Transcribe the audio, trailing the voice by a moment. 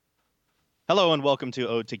Hello and welcome to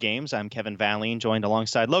Ode to Games. I'm Kevin Valine, joined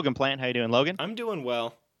alongside Logan Plant. How you doing, Logan? I'm doing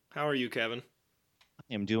well. How are you, Kevin?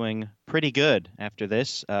 I am doing pretty good after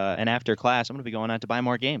this. And after class, I'm going to be going out to buy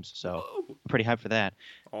more games. So Whoa. I'm pretty hyped for that.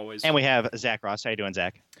 Always And we fun. have Zach Ross. How you doing,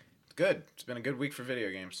 Zach? Good. It's been a good week for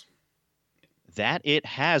video games. That it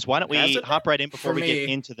has. Why don't Has we it? hop right in before For we get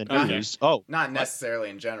me, into the okay. news? Oh, Not what? necessarily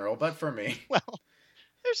in general, but for me. Well,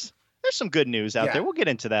 there's some good news out Yeah. there. We'll get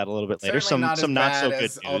into that a little bit later. Certainly not Some as not bad so good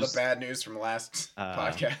as all the news. bad news from last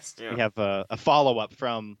podcast. Yeah. We have a follow-up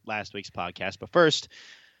from last week's podcast. But first,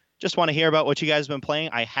 just want to hear about what you guys have been playing.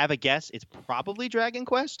 I have a guess. It's probably Dragon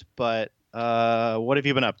Quest, but what have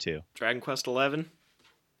you been up to? Dragon Quest XI, All right.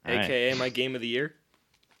 aka my game of the year.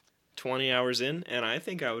 20 hours in, and I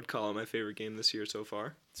think I would call it my favorite game this year so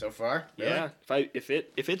far. So far? Really? Yeah. If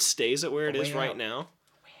it stays at where it A is Way right Out. now,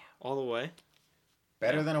 all the way.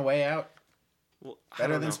 Better Yeah. than A Way Out? Well, I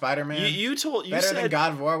Better don't than know. Spider-Man? You Better said than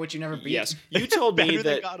God of War, which you never beat? yes. You told me Better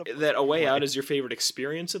than that God of War. that A Way Out is your favorite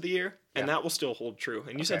experience of the year, and Yeah. that will still hold true.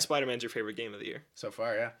 And you said Okay. Spider-Man's your favorite game of the year. So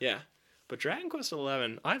far, yeah. Yeah. But Dragon Quest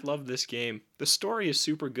XI, I love this game. The story is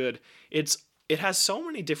super good. It has so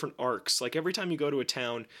many different arcs. Like every time you go to a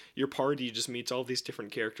town, your party just meets all these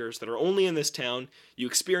different characters that are only in this town. You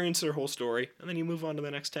experience their whole story, and then you move on to the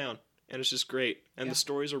next town. And it's just great. And Yeah. the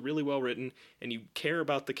stories are really well written, and you care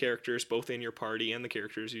about the characters, both in your party and the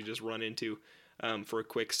characters you just run into for a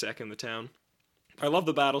quick sec in the town. I love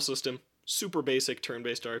the battle system. Super basic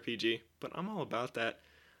turn-based RPG, but I'm all about that.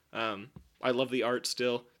 I love the art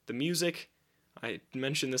still. The music, I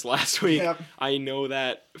mentioned this last week. Yep. I know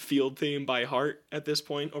that field theme by heart at this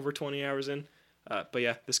point, over 20 hours in. But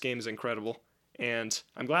yeah, this game is incredible. And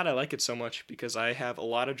I'm glad I like it so much because I have a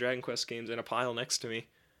lot of Dragon Quest games in a pile next to me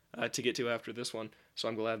to get to after this one. So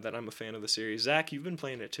I'm glad that I'm a fan of the series. Zach, you've been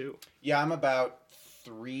playing it too. Yeah, I'm about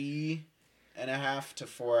 3.5 to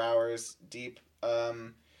 4 hours deep.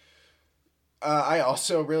 I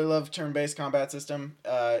also really love turn-based combat system.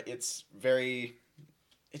 It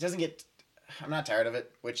doesn't get. I'm not tired of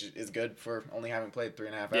it, which is good for only having played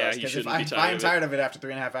 3.5 hours. Yeah, you 'Cause shouldn't be if tired I'm of it. tired of it after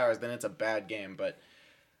 3.5 hours, then it's a bad game. But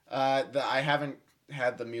I haven't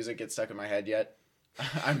had the music get stuck in my head yet.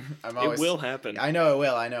 I'm always. It will happen. I know it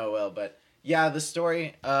will. But yeah, the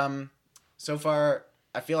story. So far,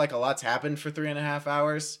 I feel like a lot's happened for 3.5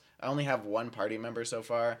 hours. I only have one party member so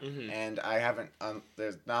far, and I haven't.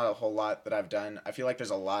 There's not a whole lot that I've done. I feel like there's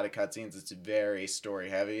a lot of cutscenes. It's very story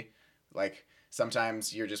heavy. Like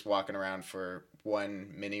sometimes you're just walking around for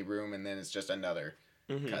one mini room, and then it's just another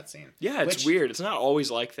cutscene. Yeah, it's Which- weird. It's not always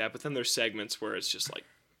like that, but then there's segments where it's just like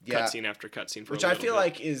Yeah. cutscene after cutscene for Which a I little feel bit.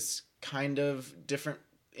 like is kind of different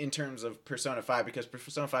in terms of Persona 5 because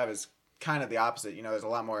Persona 5 is kind of the opposite. You know, there's a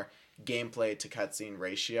lot more gameplay to cutscene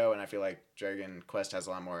ratio, and I feel like Dragon Quest has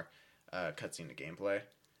a lot more cutscene to gameplay,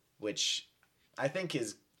 which I think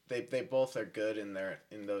is they both are good in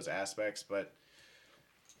those aspects, but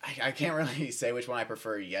I can't really say which one I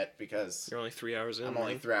prefer yet because You're only 3 hours in. I'm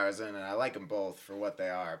only man. 3 hours in, and I like them both for what they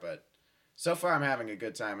are. But so far, I'm having a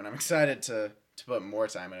good time, and I'm excited to put more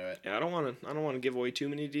time into it. Yeah, I don't want to give away too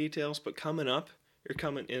many details, but coming up, you're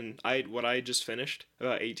coming in. What I just finished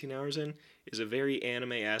about 18 hours in is a very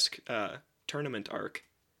anime-esque tournament arc.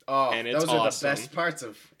 Oh, And it's those are awesome. the best parts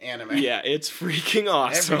of anime. Yeah, it's freaking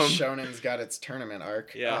awesome. Every shonen's got its tournament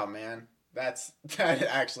arc. Yeah. Oh man, that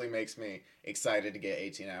actually makes me excited to get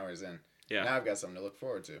 18 hours in. Yeah. Now I've got something to look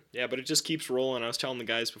forward to. Yeah, but it just keeps rolling. I was telling the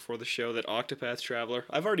guys before the show that Octopath Traveler,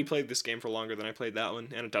 I've already played this game for longer than I played that one,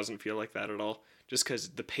 and it doesn't feel like that at all. Just because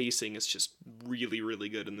the pacing is just really, really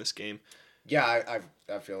good in this game. Yeah,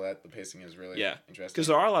 I feel that the pacing is really Yeah, interesting. because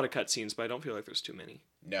there are a lot of cutscenes, but I don't feel like there's too many.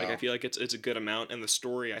 No. Like I feel like it's a good amount, and the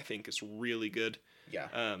story I think is really good.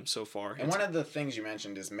 Yeah. So far. And one of the things you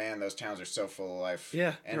mentioned is, man, those towns are so full of life.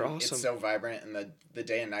 Yeah, and they're awesome. It's so vibrant, and the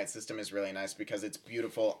day and night system is really nice because it's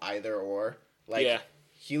beautiful either or. Like Yeah.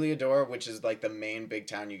 Heliodor, which is like the main big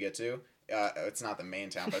town you get to. It's not the main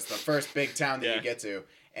town, but it's the first big town that Yeah. you get to.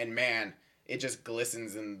 And man, it just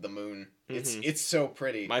glistens in the moon. It's so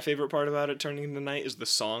pretty. My favorite part about it turning into night is the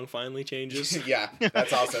song finally changes. Yeah,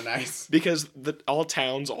 that's also nice. Because all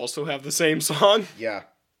towns also have the same song. Yeah,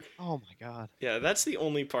 Oh my god. Yeah, that's the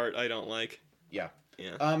only part I don't like. yeah.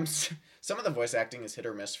 Yeah. Some of the voice acting is hit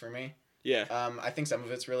or miss for me. Yeah. I think some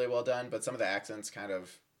of it's really well done, but some of the accents kind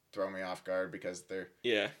of throw me off guard because they're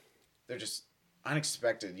just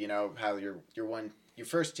unexpected. You know how your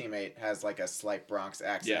first teammate has like a slight Bronx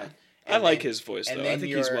accent. I like his voice and though. then I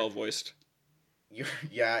think he's your- well voiced.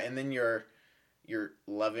 And then your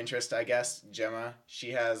love interest, I guess, Gemma.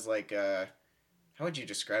 She has like a how would you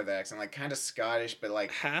describe that accent? Like kind of Scottish, but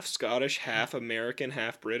like Half Scottish, half American,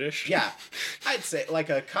 half British. yeah, I'd say like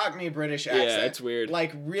a Cockney British accent. Yeah, it's weird.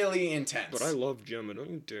 Like really intense. But I love Gemma. Don't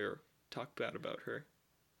you dare talk bad about her.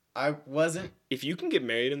 I wasn't. If you can get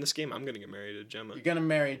married in this game, I'm gonna get married to Gemma. You're gonna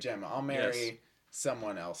marry Gemma. I'll marry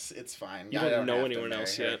someone else. It's fine. You I don't know have to anyone marry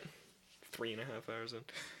else her. yet. 3.5 hours in.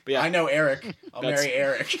 But yeah, I know Eric. I'll That's- marry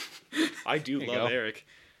Eric. I do There you love go. Eric.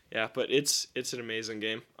 Yeah, but it's an amazing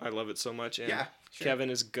game. I love it so much. And Yeah, sure. Kevin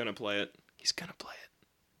is gonna play it. He's gonna play it.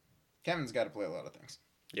 Kevin's got to play a lot of things.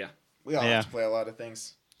 Yeah. We all Yeah. have to play a lot of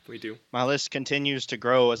things. We do. My list continues to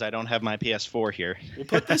grow as I don't have my PS4 here. We'll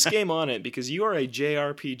put this game on it because you are a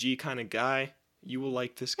JRPG kind of guy. You will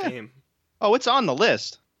like this game. Oh, it's on the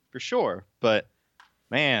list for sure. But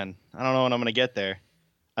man, I don't know when I'm gonna get there.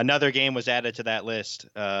 Another game was added to that list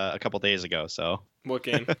a couple days ago. So What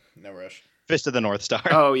game? No rush. Fist of the North Star.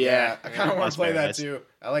 Oh Yeah, I kind of want Lost to play that Paradise. too.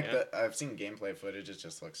 I like Yeah. I've seen gameplay footage. It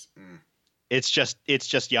just looks. It's just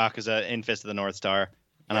Yakuza in Fist of the North Star,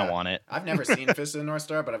 and I Yeah. want it. I've never seen Fist of the North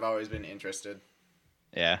Star, but I've always been interested.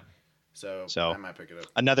 Yeah. So So- I might pick it up.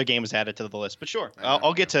 Another game was added to the list, but sure, I know.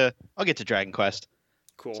 I'll get to Dragon Quest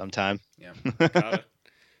Cool. sometime. Yeah. Got it.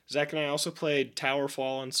 Zach and I also played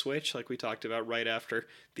Towerfall on Switch, like we talked about right after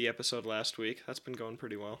the episode last week. That's been going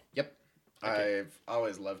pretty well. Yep. Okay. I've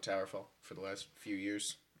always loved Towerfall for the last few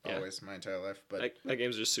years. Yeah. Always, my entire life. But That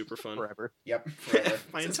game's just super fun. Forever. yep, forever.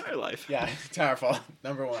 My entire life. Yeah, Towerfall,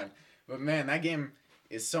 number one. But man, that game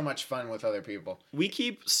is so much fun with other people. We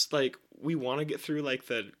keep we want to get through like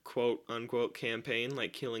the quote unquote campaign,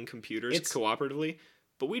 like killing computers It's- cooperatively,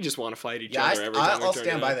 but we just want to fight each Yeah, other every time we I'll turn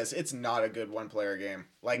stand it by on. this. It's not a good one-player game.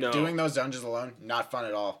 Like No. doing those dungeons alone, not fun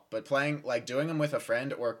at all. But playing, like doing them with a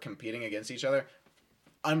friend or competing against each other,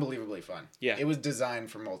 unbelievably fun. Yeah. It was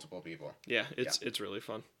designed for multiple people. Yeah, it's really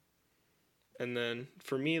fun. And then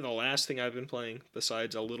for me, the last thing I've been playing,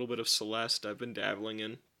 besides a little bit of Celeste, I've been dabbling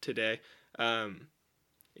in today,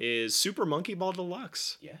 is Super Monkey Ball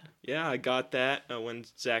Deluxe. Yeah. Yeah, I got that when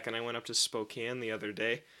Zach and I went up to Spokane the other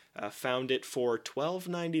day. Found it for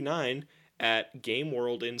 $12.99 at Game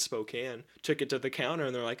World in Spokane. Took it to the counter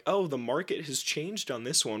and they're like, "Oh, the market has changed on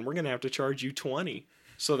this one. We're gonna have to charge you $20."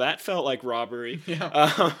 So that felt like robbery.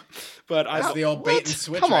 Yeah. But That's I the old bait and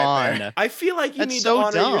switch Come right on. there. I feel like you That's need so to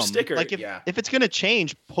honor dumb. your sticker. Like Yeah. if it's gonna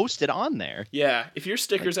change, post it on there. Yeah, if your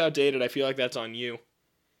sticker's outdated, I feel like that's on you.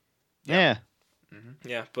 Yeah.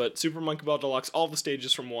 Yeah, but Super Monkey Ball Deluxe, all the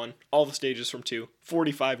stages from 1, all the stages from 2,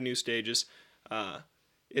 45 new stages.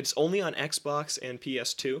 It's only on Xbox and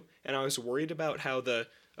PS2, and I was worried about how the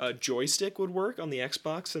joystick would work on the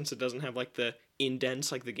Xbox since it doesn't have like the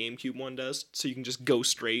indents like the GameCube one does, so you can just go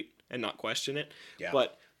straight and not question it. Yeah.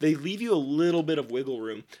 But they leave you a little bit of wiggle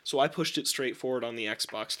room, so I pushed it straight forward on the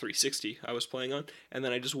Xbox 360 I was playing on, and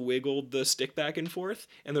then I just wiggled the stick back and forth,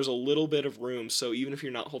 and there's a little bit of room, so even if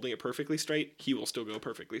you're not holding it perfectly straight, he will still go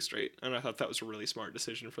perfectly straight. And I thought that was a really smart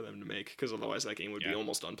decision for them to make, because otherwise that game would be Yeah.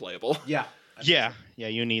 almost unplayable. Yeah. Yeah. Yeah.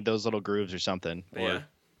 You need those little grooves or something, or Yeah.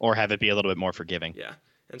 or have it be a little bit more forgiving. Yeah.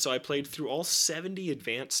 And so I played through all 70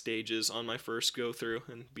 advanced stages on my first go through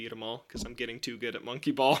and beat them all because I'm getting too good at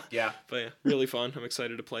Monkey Ball. Yeah. But yeah, really fun. I'm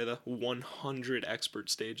excited to play the 100 expert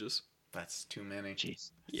stages. That's too many.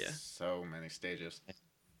 Jeez. Yeah. So many stages.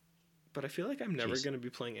 But I feel like I'm never Jeez. going to be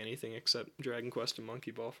playing anything except Dragon Quest and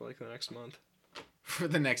Monkey Ball for like the next month. For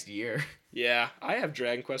the next year. Yeah, I have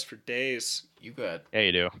Dragon Quest for days. You got Yeah,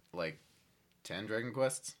 you do. like 10 Dragon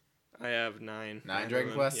Quests? I have 9. 9 of Dragon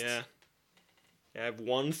them. Quests? Yeah. I have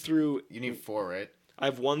 1 through You need 4, right? I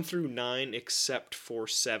have 1 through 9 except for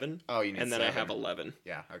 7. Oh, you need And then 7. I have 11.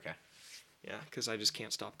 Yeah, okay. Yeah, because I just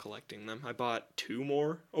can't stop collecting them. I bought 2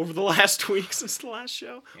 more over the last week since the last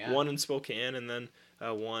show. Yeah. 1 in Spokane and then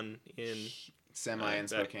 1 in... Semi in that-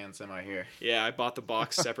 Spokane, semi here. Yeah, I bought the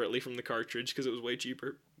box separately from the cartridge because it was way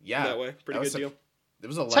cheaper Yeah. that way. Pretty that good was deal. It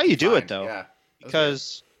was a That's how lucky you do it, find. though. Yeah.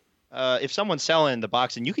 Because if someone's selling the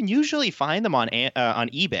box, and you can usually find them on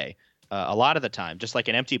eBay a lot of the time, just like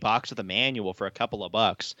an empty box with a manual for a couple of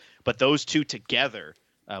bucks. But those two together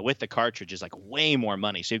with the cartridge is like way more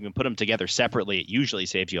money. So you can put them together separately. It usually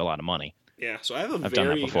saves you a lot of money. Yeah, so I have a I've done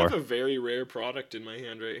that before. very rare product in my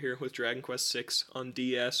hand right here with Dragon Quest 6 on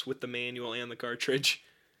DS with the manual and the cartridge.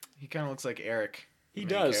 He kind of looks like Eric. He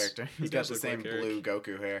the main does. Character. He He's got does the look same like Eric. blue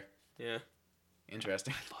Goku hair. Yeah.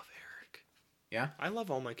 Interesting. I love Eric. Yeah? I love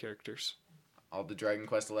all my characters. All the Dragon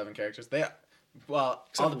Quest 11 characters. All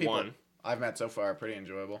Except the people one. I've met so far are pretty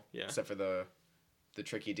enjoyable. Yeah. Except for the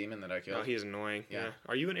tricky demon that I killed. Oh, he's annoying. Yeah. Yeah.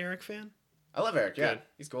 Are you an Eric fan? I love Eric. Yeah, Good.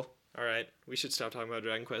 he's cool. All right. We should stop talking about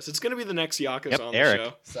Dragon Quest. It's going to be the next Yakuza Yep, on Eric. the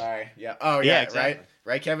show. Sorry. Yeah. Oh Yeah, yeah. exactly. Right.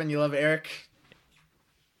 Right, Kevin. You love Eric.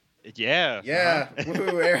 Yeah. Yeah,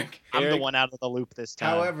 woohoo, Eric. I'm the Eric- one out of the loop this time.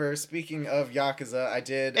 However, speaking of Yakuza, I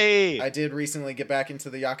Hey. did recently get back into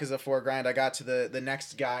the Yakuza 4 grind. I got to the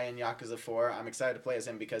next guy in Yakuza 4. I'm excited to play as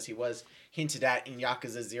him because he was hinted at in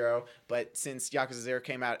Yakuza 0, but since Yakuza 0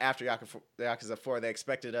 came out after Yakuza 4, they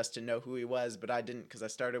expected us to know who he was, but I didn't because I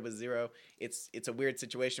started with 0. It's a weird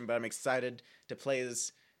situation, but I'm excited to play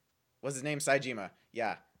as, what's his name? Saejima.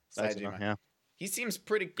 Yeah, Saejima. Yeah. He seems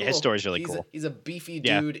pretty cool. Yeah, his story's really he's cool. He's a beefy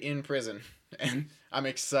Yeah. dude in prison, and I'm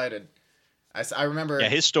excited. I remember. Yeah,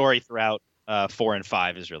 his story throughout 4 and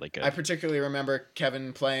 5 is really good. I particularly remember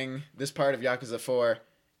Kevin playing this part of Yakuza 4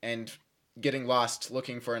 and getting lost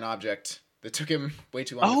looking for an object that took him way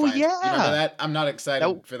too long Oh, to find. yeah. You remember that? I'm not excited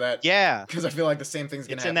That- for that. Yeah. Because I feel like the same thing's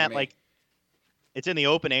going It's to in happen that to me. like it's in the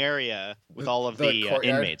open area with all of The the courtyard?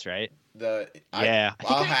 inmates, right? Yeah. I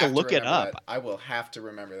think I have to look it remember up. that. I will have to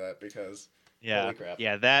remember that because... Yeah. Holy crap.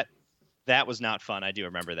 Yeah, that was not fun. I do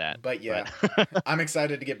remember that. But yeah, But- I'm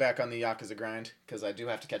excited to get back on the Yakuza grind because I do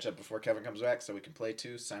have to catch up before Kevin comes back so we can play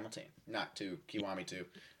 2 simultaneously. Not 2, Kiwami 2.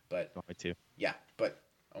 But Me too. yeah, but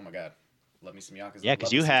oh my god. Love me some Yakuza. Yeah, 'cause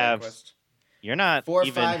Love you me some Dragon have- Quest. You're not 4,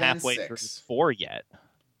 even 5, and halfway through 6. 4 yet.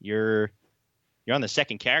 You're on the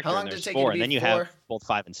second character How long and did it there's take you 4 to and then beat you 4? have both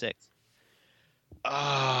 5 and 6.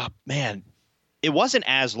 Man, it wasn't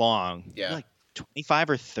as long. Yeah. Like 25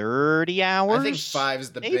 or 30 hours. I think 5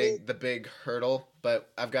 is maybe? the big hurdle, but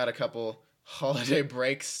I've got a couple holiday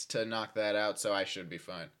breaks to knock that out, so I should be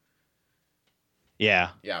fine. Yeah.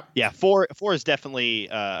 Yeah. Yeah, 4 is definitely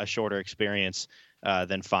a shorter experience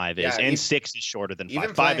than 5 is, Yeah, and even- 6 is shorter than 5.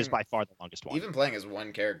 even 5 is playing- by far the longest one. Even playing as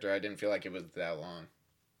one character, I didn't feel like it was that long.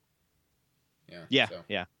 Yeah. Yeah, so.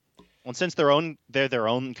 yeah. Well, since they're their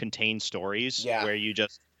own contained stories, Yeah. where you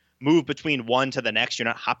just move between one to the next, you're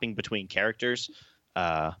not hopping between characters.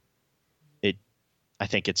 I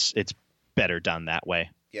think it's better done that way.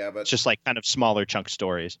 Yeah, but It's just like kind of smaller chunk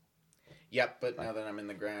stories. yep. But now that I'm in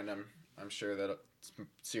the grind, I'm sure that some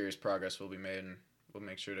serious progress will be made, and we'll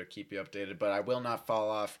make sure to keep you updated. But I will not fall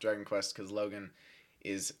off Dragon Quest because Logan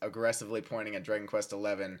is aggressively pointing at Dragon Quest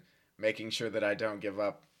 11, making sure that I don't give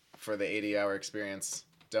up for the 80-hour experience.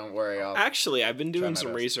 Don't worry, I'll. Actually, I've been doing my some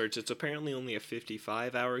best. research. It's apparently only a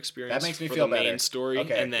 55-hour experience. That makes me for feel the main better. story,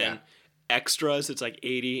 Okay, and then yeah. extras it's like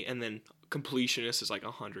 80, and then completionist is like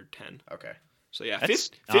 110. Okay. So yeah, That's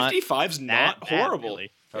not 55's That not bad, horrible.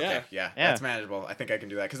 really. Okay. Yeah. Yeah. Yeah. That's manageable. I think I can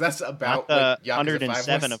do that because that's Not about the what Yakuza 5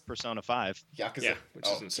 107 was. of Persona 5. Yakuza. Yeah, which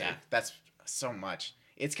is insane. Yeah, that's so much.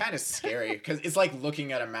 It's kind of scary because it's like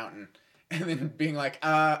looking at a mountain and then being like,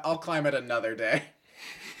 I'll climb it another day.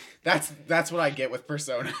 That's what I get with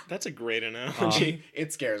Persona. That's a great analogy.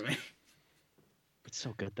 It scares me. It's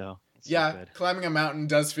so good though. It's so Yeah, good. climbing a mountain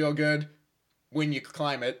does feel good when you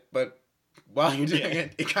climb it, but while you're doing Yeah.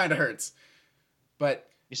 it, it kind of hurts. But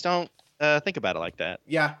You just don't think about it like that.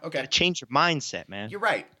 yeah, You okay. gotta change your mindset, man. You're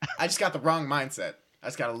right. I just got the wrong mindset. I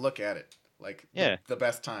just got to look at it like Yeah. the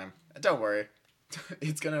best time. Don't worry.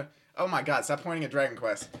 It's going to... Oh my god, stop pointing at Dragon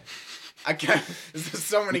Quest. I can't... There's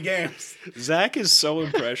so many games. Zach is so I'm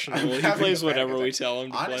impressionable. He having plays a whatever panic we attack. tell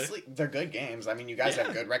him to Honestly, they're good games. I mean, you guys Yeah.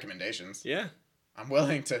 have good recommendations. play. Yeah. I'm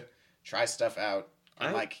willing to try stuff out.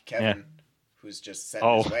 Unlike Kevin, who's just set in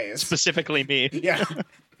Oh, his ways. specifically me. Yeah.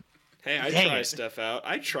 Hey, I Dang try it. stuff out.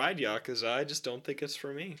 I tried Yakuza. I just don't think it's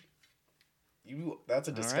for me. That's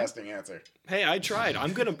a All right. disgusting answer. Hey, I tried.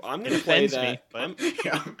 I'm gonna play offends that. me, but-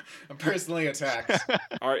 Yeah, I'm personally attacked.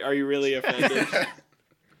 Are you really offended?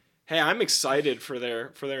 Hey, I'm excited for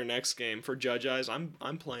their next game for Judge Eyes. I'm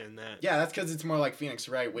playing that. Yeah, that's because it's more like Phoenix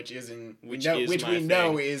Wright, which is in Which which is my we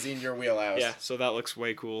know thing. is in your wheelhouse. Yeah, so that looks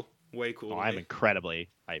way cool. Way cool. Oh, to I'm me. incredibly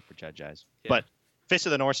hyped for Judge Eyes. Yeah. But Fist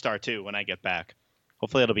of the North Star too when I get back.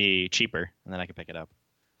 Hopefully it'll be cheaper and then I can pick it up.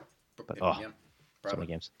 But, oh, yeah, So probably.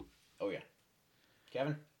 many games. Oh yeah,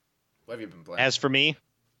 Kevin, what have you been playing? As for me,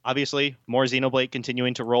 obviously more Xenoblade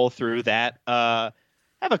continuing to roll through that. I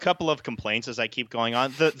have a couple of complaints as I keep going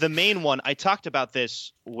on. The main one, I talked about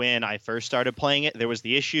this when I first started playing it. There was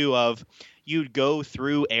the issue of you'd go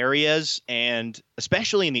through areas, and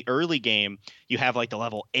especially in the early game, you have like the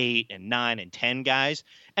level 8 and 9 and 10 guys,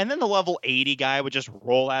 and then the level 80 guy would just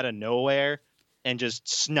roll out of nowhere and just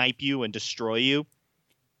snipe you and destroy you.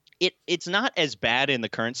 It's not as bad in the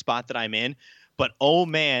current spot that I'm in, but oh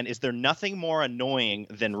man, is there nothing more annoying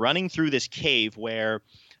than running through this cave where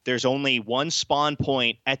there's only one spawn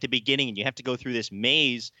point at the beginning and you have to go through this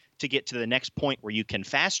maze to get to the next point where you can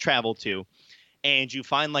fast travel to, and you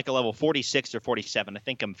find like a level 46 or 47. I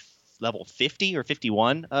think I'm level 50 or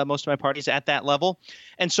 51. Most of my party's at that level.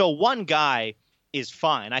 And so one guy is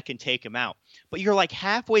fine. I can take him out. But you're like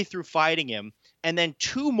halfway through fighting him and then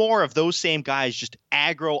 2 more of those same guys just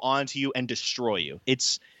aggro onto you and destroy you.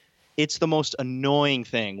 It's the most annoying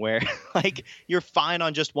thing where like you're fine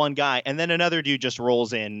on just one guy and then another dude just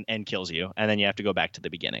rolls in and kills you and then you have to go back to the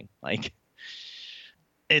beginning. Like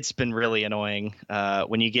it's been really annoying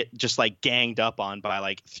when you get just like ganged up on by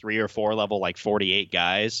like 3 or 4 level like 48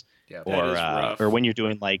 guys. Yeah, that is Or when you're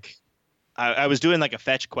doing like I was doing like a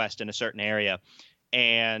fetch quest in a certain area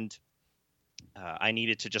and I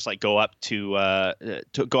needed to just like go up to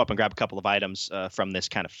go up and grab a couple of items from this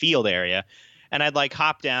kind of field area. And I'd like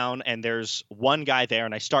hop down and there's one guy there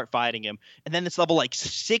and I start fighting him. And then this level like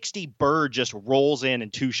 60 bird just rolls in and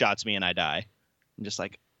 2-shots me and I die. I'm just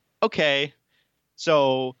like, okay.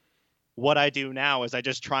 So what I do now is I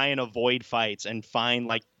just try and avoid fights and find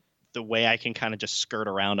like the way I can kind of just skirt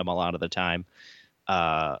around them a lot of the time.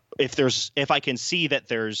 If I can see that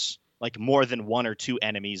there's like more than 1 or 2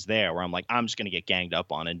 enemies there where I'm like, I'm just going to get ganged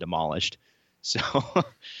up on and demolished. So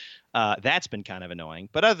that's been kind of annoying.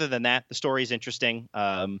 But other than that, the story is interesting.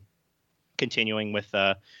 Continuing with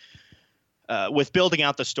building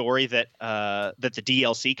out the story that the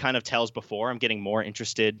DLC kind of tells before. I'm getting more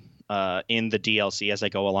interested in the DLC as I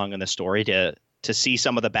go along in the story to see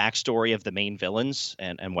some of the backstory of the main villains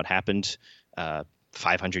and what happened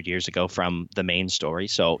 500 years ago from the main story.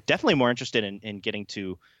 So definitely more interested in getting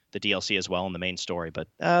to the DLC as well in the main story. But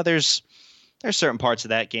there's certain parts of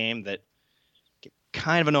that game that get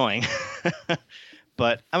kind of annoying.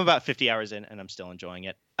 But I'm about 50 hours in and I'm still enjoying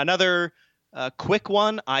it. Another quick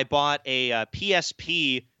one, I bought a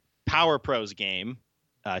PSP Power Pros game,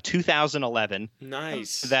 2011.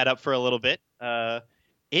 Nice. That up for a little bit.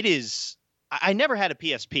 It is. I never had a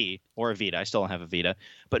PSP or a Vita. I still don't have a Vita.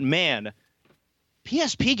 But man,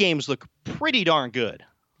 PSP games look pretty darn good.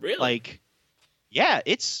 Really? Like, yeah,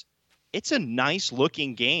 it's a nice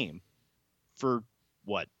looking game for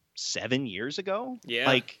what, 7 years ago? Yeah.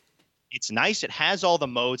 Like, it's nice. It has all the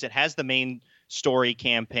modes. It has the main story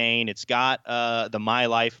campaign. It's got the My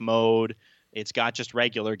Life mode. It's got just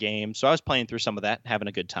regular games. So I was playing through some of that, having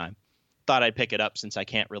a good time. Thought I'd pick it up since I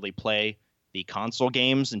can't really play the console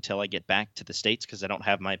games until I get back to the States because I don't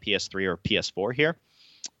have my PS3 or PS4 here.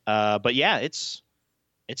 But yeah, it's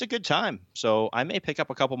a good time. So I may pick up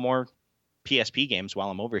a couple more PSP games while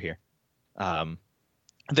I'm over here.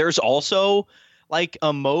 There's also like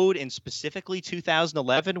a mode in specifically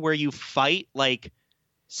 2011 where you fight like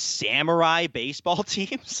samurai baseball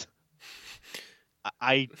teams.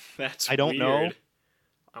 I don't know.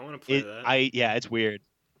 I want to play that. Yeah, it's weird.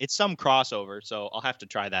 It's some crossover, so I'll have to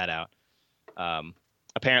try that out.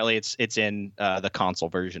 Apparently it's in the console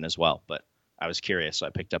version as well, but I was curious, so I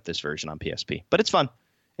picked up this version on PSP. But it's fun.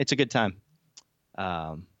 It's a good time.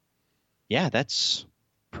 Yeah, that's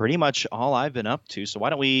pretty much all I've been up to. So why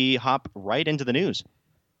don't we hop right into the news?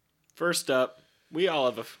 First up, we all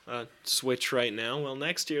have a Switch right now. Well,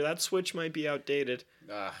 next year that Switch might be outdated.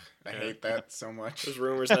 I hate that so much. There's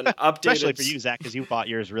rumors that an updated... Especially for you, Zach, because you bought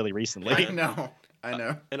yours really recently. I know.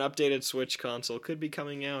 An updated Switch console could be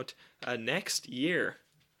coming out next year.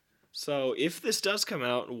 So if this does come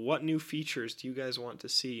out, what new features do you guys want to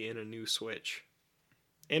see in a new Switch?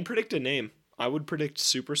 And predict a name. I would predict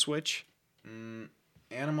Super Switch.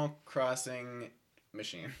 Animal Crossing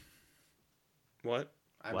Machine. What?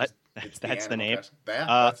 That's the name?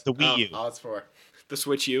 The Wii U. All it's for. The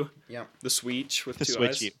Switch U? Yep. The Switch with The 2 Switch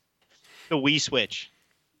I's? U. The Wii Switch.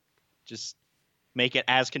 Just make it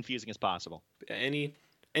as confusing as possible. Any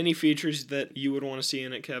features that you would want to see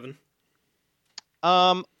in it, Kevin?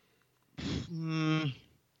 I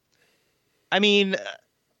mean,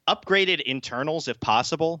 upgraded internals if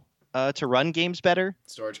possible to run games better.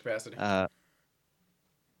 Storage capacity.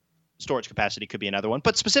 Storage capacity could be another one,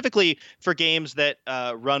 but specifically for games that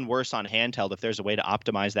run worse on handheld, if there's a way to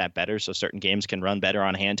optimize that better so certain games can run better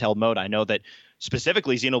on handheld mode. I know that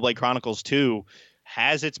specifically Xenoblade Chronicles 2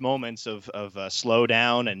 has its moments of slow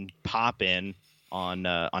down and pop in on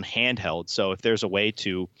handheld. So if there's a way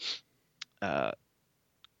to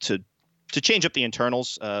change up the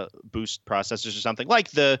internals, boost processors or something like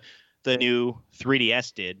the new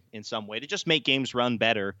 3DS did in some way to just make games run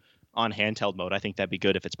better on handheld mode, I think that'd be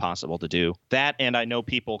good if it's possible to do that. And I know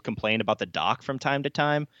people complain about the dock from time to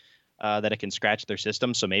time, that it can scratch their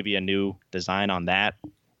system. So maybe a new design on that.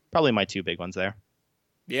 Probably my 2 big ones there.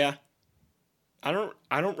 Yeah. I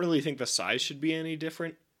don't really think the size should be any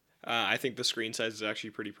different. I think the screen size is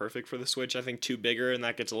actually pretty perfect for the Switch. I think too bigger and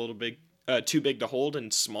that gets a little big, too big to hold,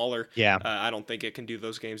 and smaller. Yeah. I don't think it can do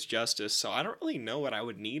those games justice. So I don't really know what I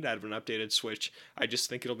would need out of an updated Switch. I just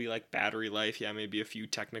think it'll be like battery life. Yeah, maybe a few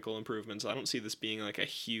technical improvements. I don't see this being like a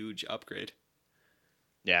huge upgrade.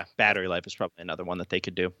 Yeah, battery life is probably another one that they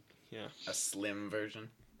could do. Yeah. a slim version,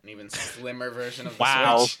 an even slimmer version of the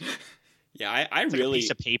Wow. Switch. Yeah, I It's like a really piece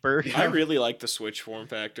of paper. I really like the Switch form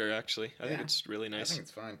factor. Actually, I think Yeah. it's really I nice. think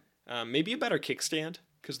it's fine. Maybe a better kickstand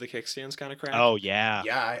because the kickstand's kind of crap. Oh yeah.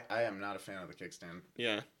 Yeah, I am not a fan of the kickstand.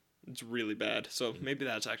 Yeah, it's really bad. So maybe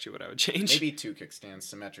that's actually what I would change. Maybe 2 kickstands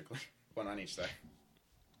symmetrically, one on each side.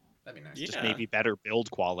 That'd be nice. Yeah. Just maybe better build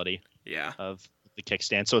quality Yeah. of the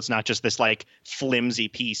kickstand, so it's not just this like flimsy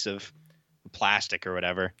piece of plastic or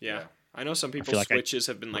whatever. Yeah. Yeah. I know some feel people's like Switches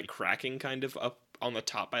have been like cracking kind of up on the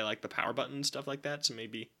top by like the power button and stuff like that. So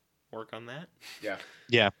maybe work on that. Yeah.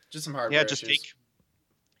 Yeah. Just some hardware Yeah, just issues.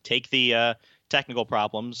 take the technical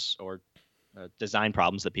problems or design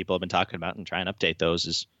problems that people have been talking about and try and update those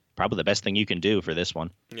is probably the best thing you can do for this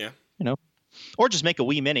one. Yeah. Or just make a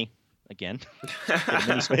Wii Mini again. Get a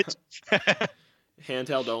mini Switch.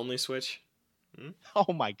 Handheld only Switch.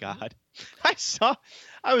 Oh my God. I saw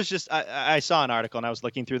an article and I was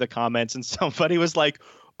looking through the comments and somebody was like,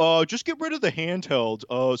 just get rid of the handheld.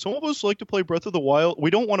 Some of us like to play Breath of the Wild. We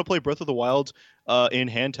don't want to play Breath of the Wild in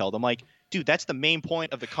handheld. I'm like, dude, that's the main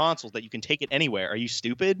point of the consoles, that you can take it anywhere. Are you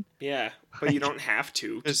stupid? Yeah, but you don't have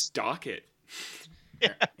to. Just dock it.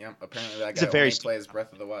 Yeah, apparently that It's a guy very only stu- plays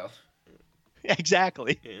Breath of the Wild.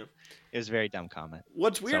 Exactly. Yeah. It was a very dumb comment.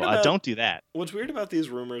 What's weird So about don't do that. What's weird about these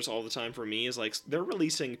rumors all the time for me is like they're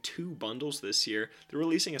releasing 2 bundles this year. They're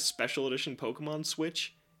releasing a special edition Pokemon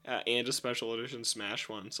Switch and a special edition Smash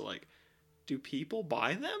one. So like, do people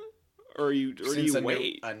buy them, or do you Since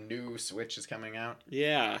wait? a new Switch is coming out,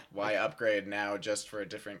 Yeah, why upgrade now just for a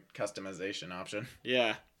different customization option?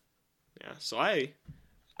 yeah. So I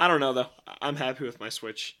don't know though. I'm happy with my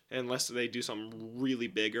Switch unless they do something really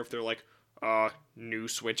big, or if they're like, new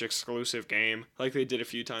Switch exclusive game like they did a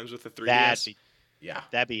few times with the 3DS. Yeah.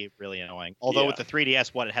 That'd be really annoying. Although Yeah. with the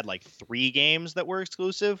 3DS, it had like 3 games that were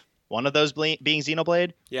exclusive. One of those being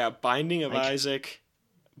Xenoblade. Yeah, Binding of Like- Isaac,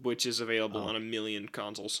 which is available Oh. on a million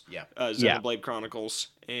consoles. Yeah. Xenoblade Chronicles,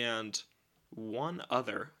 and one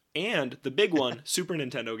other. And the big one, Super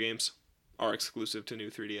Nintendo games, are exclusive to new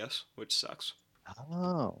 3DS, which sucks.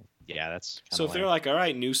 Oh, yeah, that's So if they're like, all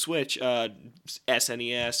right, new Switch,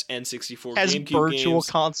 SNES, N64, has GameCube virtual games,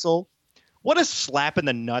 console. What a slap in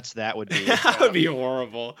the nuts that would be. that would be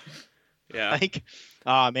horrible. Yeah. Like,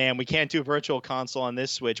 oh man, we can't do virtual console on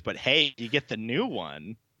this Switch, but hey, you get the new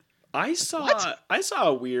one. I saw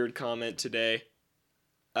a weird comment today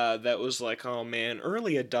that was like, "Oh man,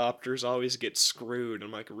 early adopters always get screwed."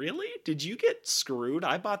 I'm like, "Really? Did you get screwed?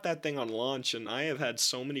 I bought that thing on launch, and I have had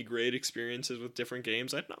so many great experiences with different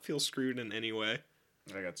games. I did not feel screwed in any way.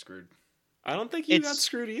 I got screwed. I don't think you got It's-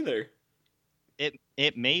 screwed either."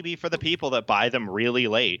 It may be for the people that buy them really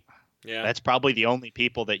late. Yeah, That's probably the only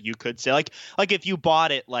people that you could say like if you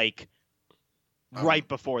bought it like right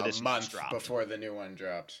before this a news month dropped. before the new one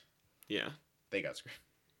dropped, yeah, they got screwed.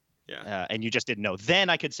 And you just didn't know. Then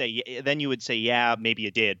I could say, then you would say, yeah, maybe you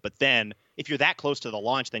did. But then if you're that close to the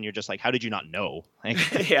launch, then you're just like, how did you not know?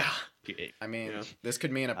 Like, yeah. I mean, Yeah. this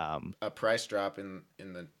could mean um, a price drop in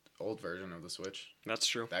the old version of the Switch. That's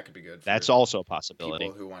true. That could be good. that's for also a possibility.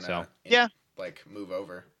 people who want to, So, yeah. like move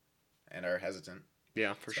over and are hesitant.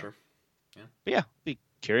 Yeah, for So. sure. But yeah, be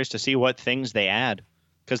curious to see what things they add,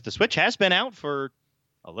 because the Switch has been out for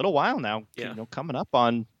a little while now. Yeah. Coming up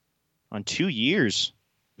on 2 years,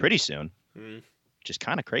 pretty soon, Mm, which is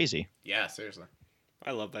kind of crazy. Yeah, seriously.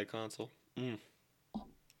 I love that console.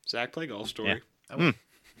 Zach, play Golf Story.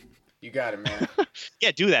 You got it, man.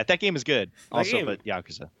 Yeah, do that. That game is good. That Also, game- but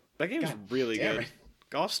Yakuza. That game's God really damn good. it.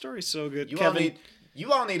 Golf Story's so good. You Kevin,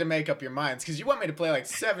 all need to make up your minds because you want me to play like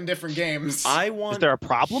 7 different games. I Is want. there a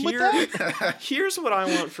problem with Here- that? Here's what I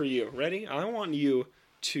want for you. Ready? I want you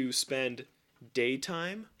to spend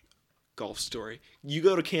daytime Golf Story. You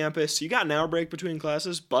go to campus, you got an hour break between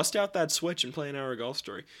classes, bust out that Switch and play an hour of Golf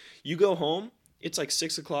Story. You go home, it's like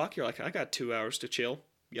 6 o'clock, you're like, I got 2 hours to chill.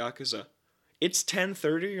 Yakuza. It's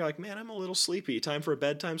 10:30, you're like, man, I'm a little sleepy. Time for a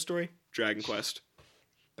bedtime story? Dragon Quest.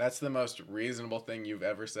 That's the most reasonable thing you've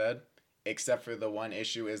ever said, except for the one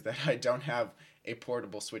issue is that I don't have a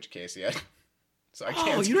portable Switch case yet. So I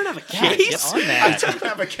can't. Oh, you don't have a Yeah, get case? on I that. don't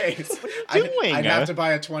have a case. What are you doing? I'd have to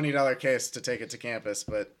buy a $20 case to take it to campus,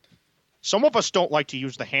 but Some of us don't like to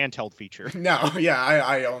use the handheld feature. no, yeah,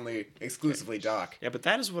 I only exclusively dock. Yeah, but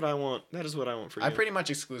that is what I want. That is what I want for you. I pretty much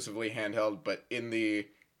exclusively handheld, but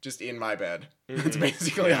just in my bed. That's Mhm.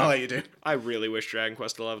 basically all you do. I really wish Dragon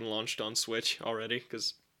Quest XI launched on Switch already,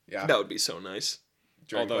 because Yeah, that would be so nice.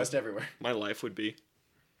 Dragon although- Quest everywhere. My life would be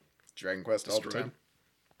Dragon Quest all the destroyed. time.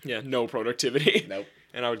 Yeah, no productivity. Nope.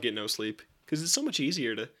 And I would get no sleep. Because it's so much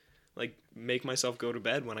easier to, like, make myself go to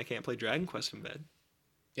bed when I can't play Dragon Quest in bed.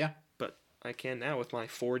 Yeah. But I can now with my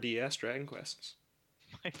 4DS Dragon Quests.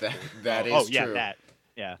 That is Oh yeah, true. that.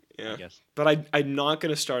 Yeah, Yeah. I guess. But I'm not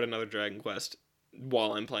going to start another Dragon Quest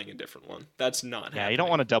while I'm playing a different one. That's not happening. Yeah, you don't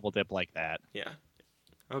want to double dip like that. Yeah.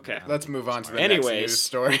 Okay. Yeah. Let's move on to the Anyways. next news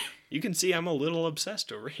story. You can see I'm a little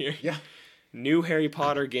obsessed over here. Yeah. New Harry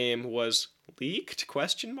Potter game was leaked?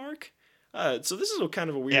 Question mark. So this is kind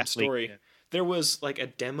of a weird Yeah, story. leaked, yeah. There was like a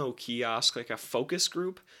demo kiosk, like a focus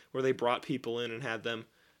group, where they brought people in and had them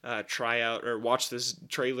try out or watch this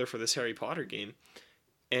trailer for this Harry Potter game.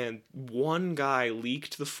 And one guy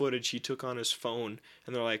leaked the footage he took on his phone,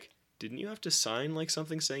 and they're like, "Didn't you have to sign like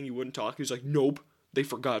something saying you wouldn't talk?" He was like, "Nope, they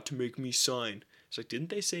forgot to make me sign." It's like, "Didn't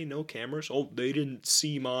they say no cameras?" "Oh, they didn't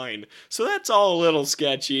see mine." So that's all a little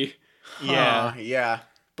sketchy. Yeah. Yeah.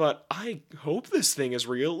 But I hope this thing is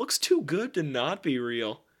real. It looks too good to not be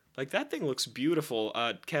real. Like that thing looks beautiful.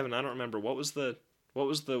 Kevin, I don't remember what was the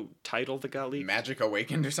title that got leaked. Magic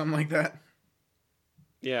Awakened or something like that.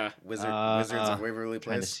 Yeah, Wizards of Waverly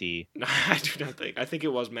Trying to Place. see. I do not think. I think it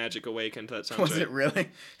was Magic Awakened. That sounds Was right. it really?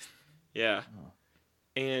 Yeah. Oh.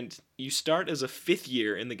 And you start as a 5th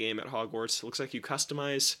year in the game at Hogwarts. It looks like you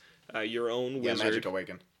customize your own Yeah, wizard. Magic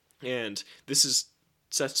Awakened. And this is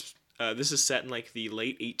set in like the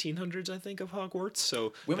late 1800s, I think, of Hogwarts.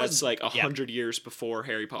 So When that's was- like 100 years before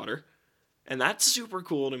Harry Potter. And that's super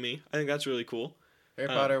cool to me. I think that's really cool. Harry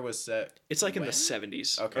Potter was set It's like in the when?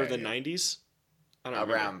 70s Okay, or the yeah. 90s. I don't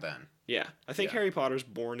remember. around then. Yeah. I think Yeah. Harry Potter's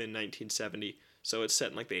born in 1970, so it's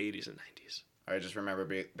set in like the 80s and 90s. I just remember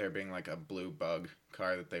there being like a blue bug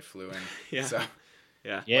car that they flew in. Yeah. So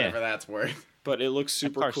Yeah. Yeah. whatever that's worth. But it looks That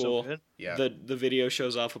super car's so cool. good. Yeah. The video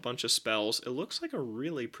shows off a bunch of spells. It looks like a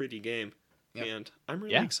really pretty game. Yep. And I'm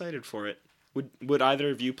really Yeah. excited for it. Would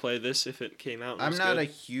either of you play this if it came out? And I'm was not good? a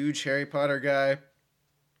huge Harry Potter guy,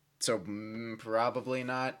 so probably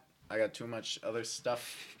not. I got too much other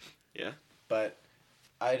stuff. Yeah. But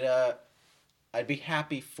I'd be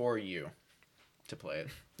happy for you to play it.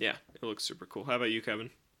 Yeah, it looks super cool. How about you, Kevin?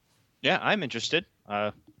 Yeah, I'm interested.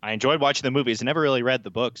 I enjoyed watching the movies. I never really read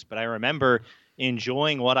the books, but I remember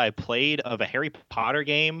enjoying what I played of a Harry Potter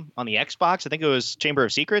game on the Xbox. I think it was Chamber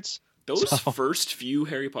of Secrets. Those So- first few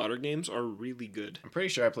Harry Potter games are really good. I'm pretty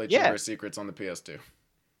sure I played Yeah. Chamber of Secrets on the PS2.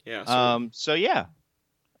 Yeah. So yeah,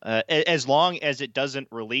 as long as it doesn't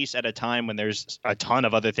release at a time when there's a ton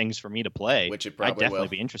of other things for me to play, Which it I'd probably definitely will.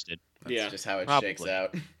 be interested. That's Yeah, just how it probably. shakes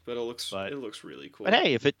out. but it looks but- really cool. But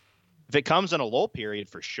hey, if it comes in a lull period,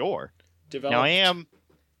 for sure. Developed, Now I am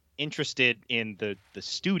interested in the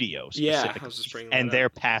studio Yeah, I specifically was just bringing and that their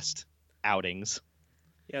up. past outings.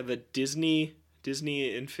 Yeah, the Disney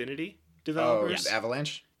Infinity Oh, developers.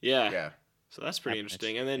 Avalanche? Yeah. Yeah. So that's pretty Avalanche,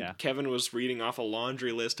 interesting. And then yeah. Kevin was reading off a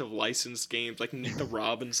laundry list of licensed games like Meet the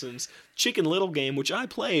Robinsons, Chicken Little game, which I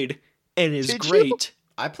played and is Did you? great.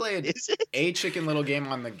 I played Is it? a Chicken Little game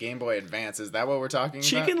on the Game Boy Advance. Is that what we're talking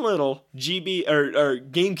Chicken about? Little GB or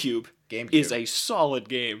GameCube GameCube. is a solid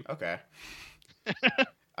game. Okay.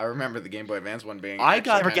 I remember the Game Boy Advance one being. I actually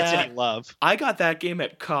got Never kinda gets that- any love. I got that game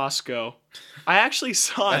at Costco. I actually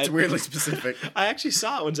saw That's it. weirdly specific. I actually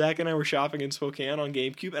saw it when Zach and I were shopping in Spokane on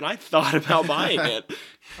GameCube, and I thought about buying it.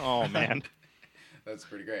 Oh man. That's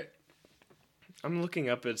pretty great. I'm looking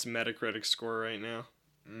up its Metacritic score right now.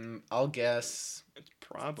 I'll guess It's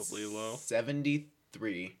probably low.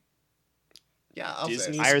 73. Yeah, I'll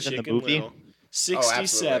Disney's say. Higher than the Chicken movie? Little.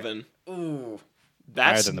 67. Ooh,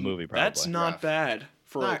 That's Higher than the movie, probably. That's not Rough. bad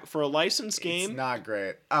for Not- for a licensed it's game. not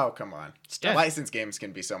great. Oh, come on. Yeah. Licensed games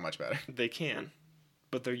can be so much better. They can,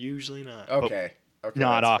 but they're usually not. Okay. Okay.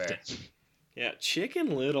 Not that's often. fair. Yeah,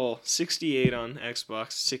 Chicken Little, 68 on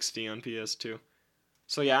Xbox, 60 on PS2.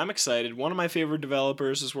 So yeah, I'm excited. One of my favorite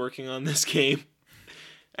developers is working on this game,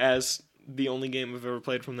 as the only game I've ever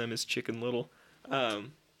played from them is Chicken Little.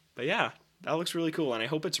 But yeah, that looks really cool, and I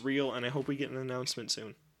hope it's real, and I hope we get an announcement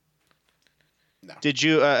soon. Did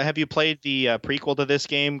you have you played the prequel to this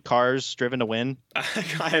game, Cars Driven to Win?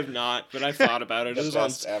 I have not, but I thought about it. The It was on.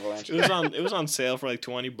 best Avalanche. It was on sale for like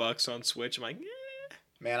 $20 on Switch. I'm like,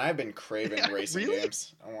 Man, I've been craving racing Really?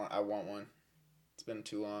 games. I want one. It's been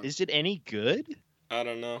too long. Is it any good? I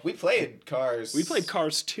don't know. We played Cars. We played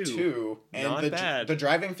Cars 2. 2, and Not bad. the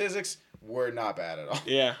driving physics were not bad at all.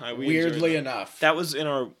 Yeah, we Weirdly enjoyed enough, that was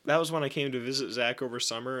when I came to visit Zach over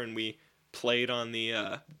summer, and we played on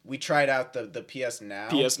the we tried out the PS Now.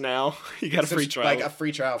 PS Now. You got a free trial. Like a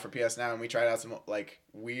free trial for PS Now, and we tried out some like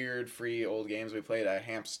weird free old games. We played a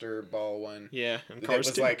hamster ball one. yeah, and It Cars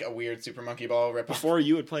was 2. like a weird Super Monkey Ball ripoff. Before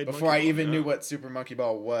you had played. Before I Monkey Ball, even yeah. knew what Super Monkey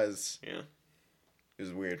Ball was. Yeah. It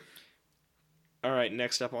was weird. All right,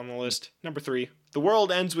 next up on the list, number 3. The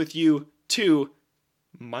World Ends with You 2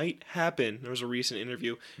 might happen. There was a recent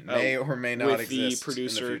interview May or may not with exist the in the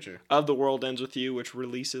producer future. of The World Ends With You, which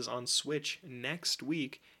releases on Switch next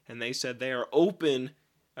week, and they said they are open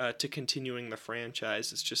to continuing the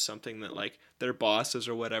franchise. It's just something that like their bosses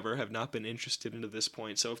or whatever have not been interested in to this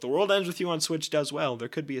point. So if The World Ends With You on Switch does well, there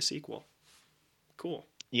could be a sequel. Cool.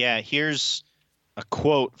 Yeah, here's a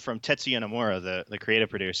quote from Tetsuya Nomura, the creative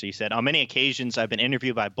producer. He said, "On many occasions, I've been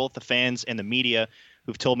interviewed by both the fans and the media,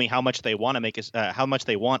 who've told me how much they want to how much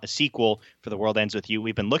they want a sequel for The World Ends With You.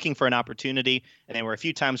 We've been looking for an opportunity, and there were a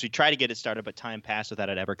few times we tried to get it started, but time passed without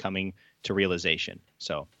it ever coming to realization.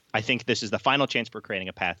 So I think this is the final chance for creating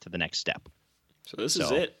a path to the next step." So this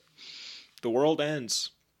is it. The World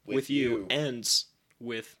Ends With You ends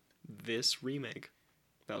with this remake.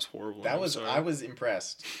 That was horrible. I was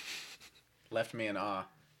impressed. Left me in awe.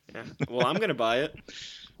 Yeah. Well, I'm gonna buy it.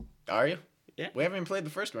 Are you? Yeah. We haven't even played the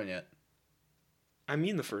first one yet. I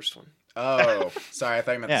mean the first one. Oh, sorry. I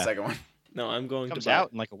thought you meant Yeah. the second one. No, I'm going Comes to buy out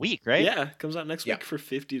it. in like a week, right? Yeah, it comes out next Yeah. week for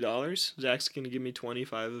 $50. Zach's gonna give me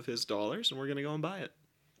 25 of his dollars, and we're gonna go and buy it.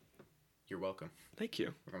 You're welcome. Thank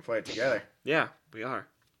you. We're gonna play it together. Yeah, we are.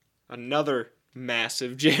 Another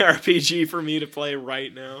massive JRPG for me to play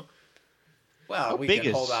right now. Well, How we big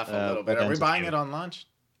can is, hold off a little bit. World Are we Ends With buying You? it on launch?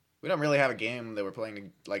 We don't really have a game that we're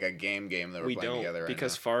playing, like a game that we're We playing don't, together right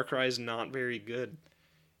because now. Far Cry is not very good.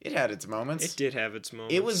 It had its moments. It did have its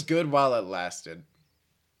moments. It was good while it lasted.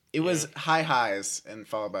 It was Yeah. high highs and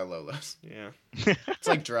followed by low lows. Yeah. It's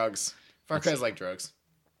like drugs. Far Cry's like drugs.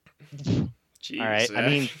 Jeez, All right. I Zach.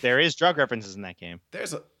 mean, there is drug references in that game.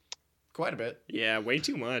 There's quite a bit. Yeah, way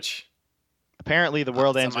too much. Apparently, The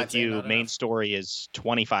World Some Ends might With say You not main enough. story is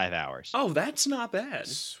 25 hours. Oh, that's not bad.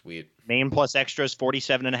 Sweet. Main plus extras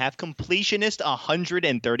 47 and a half. Completionist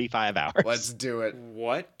 135 hours. Let's do it.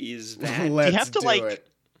 What is that? Let's have to, do like, it.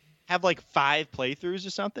 Have like 5 playthroughs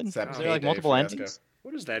or something? Is Except there like Payday multiple Fiasco. endings?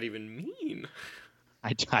 What does that even mean?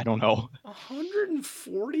 I don't know.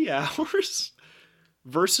 140 hours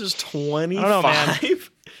versus 25? I don't know, man.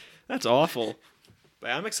 That's awful.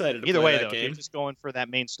 But I'm excited to Either play way, that though, if game. you're just going for that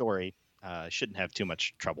main story, shouldn't have too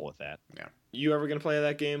much trouble with that. You ever going to play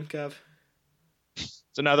that game, Kev? It's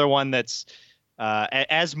another one that's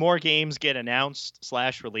as more games get announced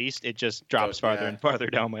 / released, it just drops farther yeah. and farther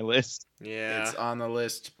down my list. Yeah. It's on the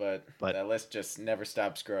list, but But- that list just never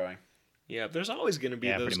stops growing. Yeah, there's always going to be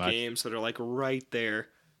Yeah, those pretty much. games that are like right there.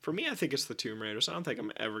 For me, I think it's the Tomb Raiders. I don't think I'm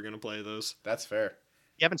ever going to play those. That's fair.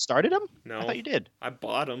 You haven't started them? No. I thought you did. I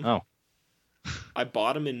bought them. Oh. I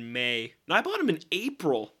bought them in May. No, I bought them in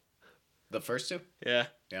April. The first two? Yeah.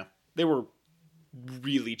 Yeah. They were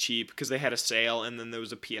really cheap because they had a sale and then there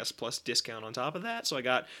was a PS Plus discount on top of that. So I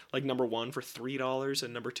got like number 1 for $3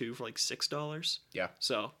 and number 2 for like $6. Yeah.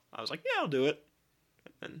 So I was like, yeah, I'll do it.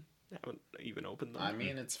 And I haven't even opened them. I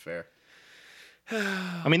mean, it's fair.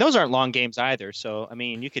 I mean, those aren't long games either. So, I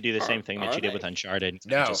mean, you could do the same thing that are you did they? with Uncharted. And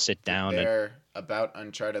No. just sit down and They're about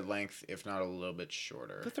Uncharted length, if not a little bit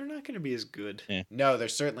shorter. But they're not going to be as good. No, they're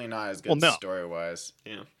certainly not as good Well, no. story-wise.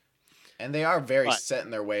 Yeah. And they are very But- set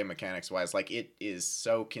in their way mechanics-wise. Like, it is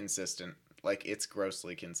so consistent. Like, it's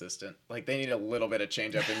grossly consistent. Like, they need a little bit of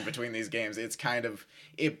change-up in between these games. It's kind of...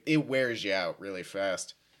 It wears you out really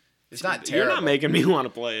fast. It's not terrible. You're not making me want to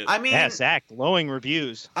play it. I mean... yeah, Zach, glowing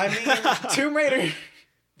reviews. I mean, Tomb Raider,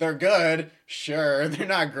 they're good, sure. They're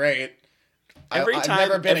not great. I've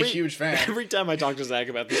never been a huge fan. Every time I talk to Zach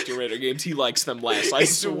about these Tomb Raider games, he likes them less. I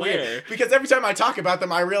It's swear. weird. Because every time I talk about them,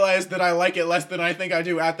 I realize that I like it less than I think I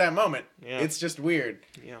do at that moment. Yeah. It's just weird.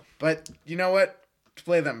 Yeah. But you know what?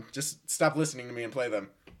 Play them. Just stop listening to me and play them.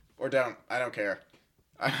 Or don't. I don't care.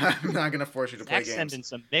 I'm not going to force you to play Zach's games. sending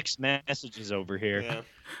some mixed messages over here. Yeah.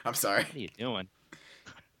 I'm sorry. What are you doing?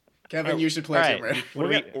 Kevin, you should play All right. Tomb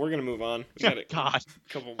Raider. We're gonna move on. We got a God,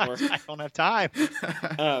 couple I more. don't have time.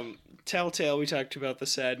 Telltale. We talked about the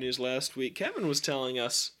sad news last week. Kevin was telling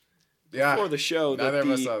us Yeah. before the show that Neither of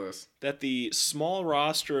us saw this. the small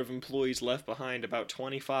roster of employees left behind, about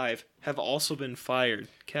 25, have also been fired.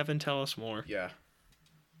 Kevin, tell us more. Yeah.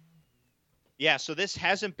 Yeah, so this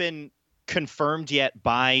hasn't been confirmed yet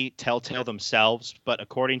by Telltale themselves, but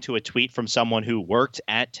according to a tweet from someone who worked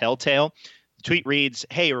at Telltale, the tweet reads,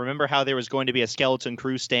 "Hey, remember how there was going to be a skeleton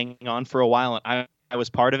crew staying on for a while and I was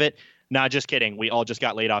part of it? Nah, just kidding. We all just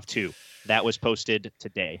got laid off too." That was posted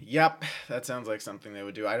today. Yep, that sounds like something they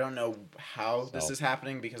would do. I don't know how this So- is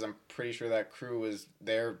happening because I'm pretty sure that crew was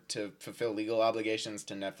there to fulfill legal obligations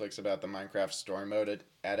to Netflix about the Minecraft story mode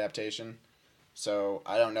adaptation. So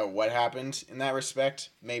I don't know what happened in that respect.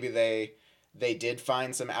 Maybe they did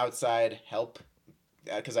find some outside help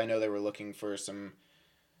because I know they were looking for some,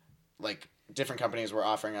 like, different companies were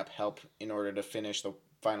offering up help in order to finish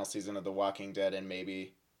final season of The Walking Dead, and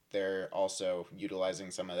maybe they're also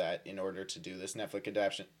utilizing some of that in order to do this Netflix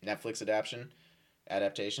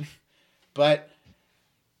adaptation. But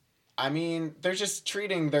I mean, they're just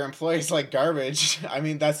treating their employees like garbage. I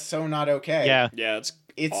mean, that's so not okay. Yeah. Yeah,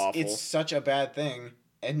 it's awful. It's such a bad thing,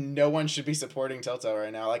 and no one should be supporting Telltale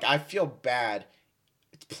right now. Like, I feel bad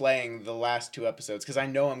playing the last 2 episodes because I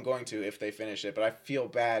know I'm going to if they finish it, but I feel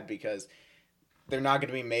bad because they're not going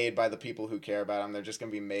to be made by the people who care about them. They're just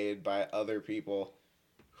going to be made by other people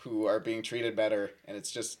who are being treated better, and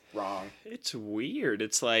it's just wrong. It's weird.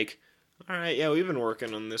 It's like, all right, yeah, we've been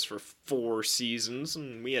working on this for 4 seasons,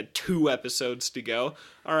 and we had 2 episodes to go.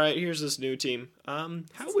 All right, here's this new team. How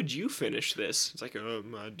would you finish this? It's like,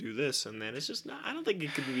 I'd do this, and then it's just not. I don't think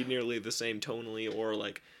it could be nearly the same tonally, or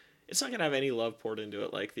like, it's not gonna have any love poured into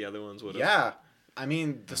it like the other ones would have. Yeah, I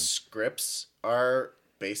mean, the scripts are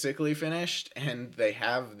basically finished, and they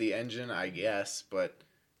have the engine, I guess, but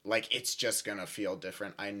like, it's just gonna feel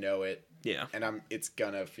different. I know it. Yeah, and it's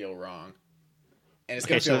gonna feel wrong. And it's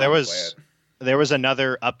Okay, gonna feel so there wrong to play was it. there was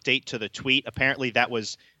another update to the tweet. Apparently, that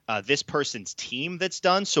was this person's team that's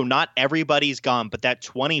done. So not everybody's gone, but that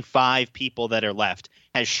 25 people that are left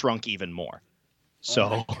has shrunk even more. So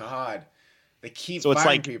Oh my god. They keep So it's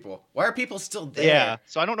firing like- people. Why are people still there? yeah.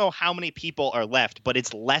 So I don't know how many people are left, but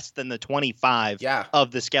it's less than the 25 Yeah.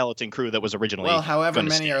 of the skeleton crew that was originally. Well, however gonna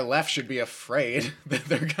many stay. are left should be afraid that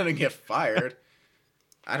they're gonna get fired.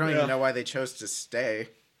 I don't Yeah. even know why they chose to stay.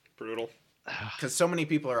 brutal. Because so many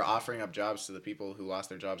people are offering up jobs to the people who lost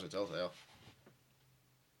their jobs at Telltale.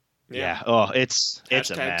 Yeah. Oh, it's a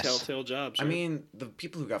Hashtag mess. Telltale Jobs. I right? mean, the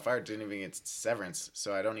people who got fired didn't even get severance,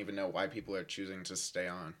 so I don't even know why people are choosing to stay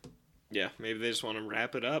on. yeah, maybe they just want to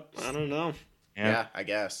wrap it up. I don't know. Yeah, I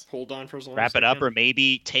guess. Hold on for as long Wrap as they it up, can. or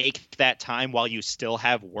maybe take that time while you still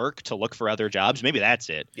have work to look for other jobs. Maybe that's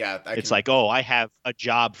it. Yeah, It's like, oh, I have a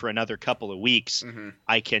job for another couple of weeks. Mm-hmm.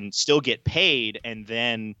 I can still get paid and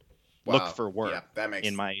then look for work Yeah, that makes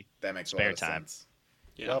in my that makes spare a lot of time. sense.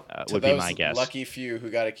 Yeah. Well, to would be those my guess. lucky few who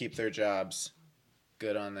got to keep their jobs,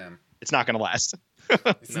 good on them. It's not going to last.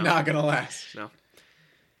 It's No. not gonna last.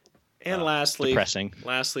 And lastly, Depressing.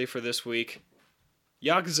 for this week,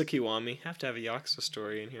 Yakuza Kiwami, have to have a Yakuza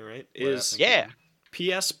story in here, right? What Is happened?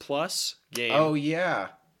 Yeah. PS Plus game. Oh yeah.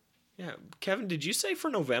 Yeah. Kevin, did you say for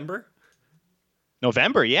November?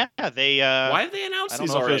 November, yeah. They Why have they I announced don't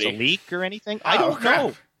these know if already? it was a leak or anything. I Oh, don't crap.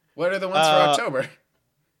 know. What are the ones for October?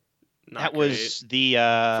 Not That great. was the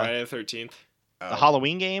Friday the 13th. Oh, the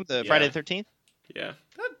Halloween game, the Yeah. Friday the 13th. Yeah.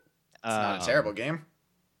 It's not a terrible game.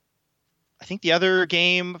 I think the other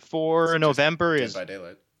game for It's just November Dead is by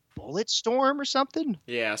Daylight. Bulletstorm or something.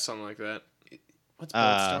 Yeah, something like that. What's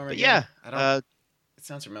Bulletstorm But again? yeah, I don't. It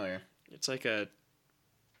sounds familiar. It's like a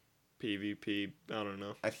PvP. I don't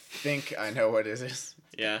know. I think I know what it is.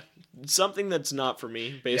 Yeah. Something that's not for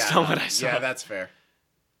me based Yeah, on what I saw. Yeah, that's fair.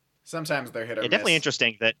 Sometimes they're hit or yeah, miss. definitely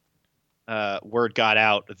interesting that word got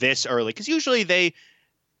out this early because usually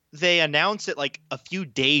they announce it like a few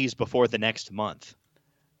days before the next month.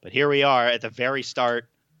 But here we are at the very start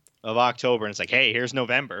of October, and it's like, hey, here's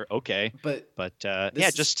November. Okay. But But This yeah,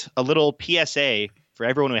 is- just a little PSA for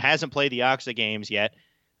everyone who hasn't played the Yakuza games yet.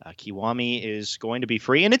 Kiwami is going to be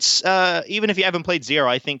free, and it's even if you haven't played Zero,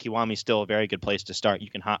 I think Kiwami is still a very good place to start. You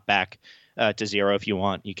can hop back to Zero if you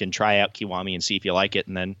want. You can try out Kiwami and see if you like it,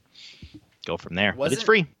 and then go from there. But it's Wasn't-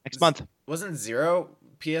 free next month. wasn't Zero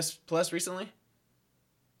PS Plus recently?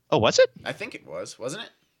 Oh, was it? I think it was, wasn't it?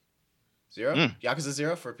 Zero? Mm. Yakuza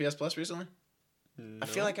Zero for PS Plus recently? I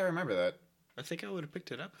feel No. like I remember that. I think I would have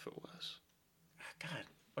picked it up if it was. God,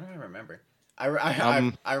 what do I remember? I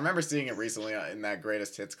Um, remember seeing it recently in that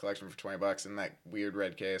greatest hits collection for $20 in that weird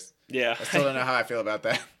red case. Yeah. I still don't know how I feel about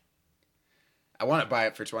that. I want to buy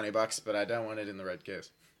it for $20, but I don't want it in the red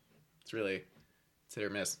case. It's hit or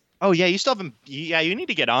miss. Oh yeah, you still haven't. Yeah, you need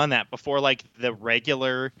to get on that before like the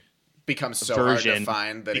regular Becomes so hard to Version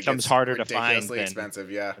find that it becomes gets harder to find ridiculously than-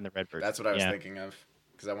 expensive. Yeah, and the red version. that's what I was Yeah. thinking of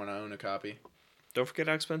because I want to own a copy. Don't forget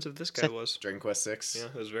how expensive this guy Set- was. Dragon Quest Six. Yeah,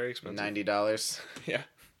 it was very expensive. $90. Yeah.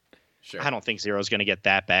 Sure. I don't think Zero's going to get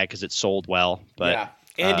that bad because it sold well. But yeah,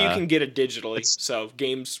 And you Uh, can get it digitally, it's- so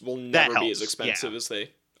games will never be as helps, expensive yeah. as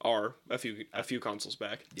they are a few consoles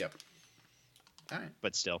back. yep. All right.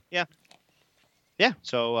 but still, yeah.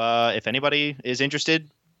 So if anybody is interested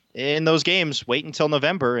in those games, wait until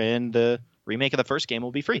November, and the remake of the first game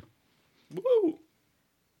will be free. Woo!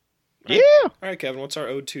 Yeah. All right, Kevin, what's our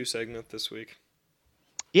Ode 2 segment this week?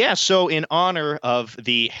 Yeah, so in honor of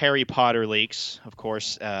the Harry Potter leaks, of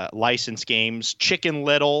course, licensed games, Chicken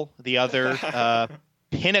Little, the other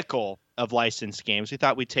pinnacle of licensed games. We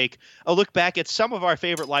thought we'd take a look back at some of our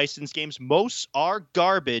favorite licensed games. Most are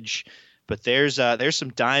garbage, but there's some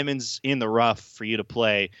diamonds in the rough for you to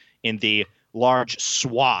play in the large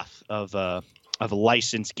swath of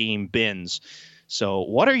licensed game bins. So,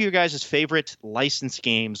 what are your guys' favorite licensed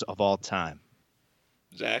games of all time?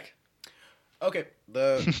 Zach? Okay,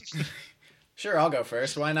 sure, I'll go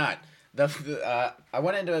first. Why not? I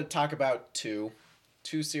wanted to talk about two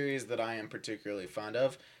series that I am particularly fond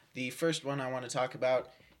of. The first one I want to talk about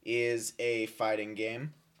is a fighting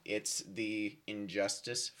game. It's the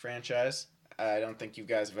Injustice franchise. I don't think you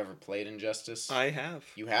guys have ever played Injustice. I have.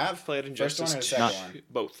 You have? I've played Injustice. First one or the second one?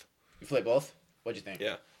 Both. You played both? What'd you think?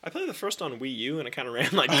 Yeah. I played the first on Wii U, and it kind of ran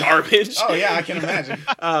like garbage. Oh, yeah, I can imagine.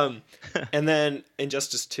 And then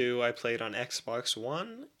Injustice 2, I played on Xbox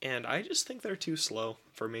One, and I just think they're too slow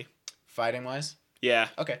for me. Fighting-wise? Yeah.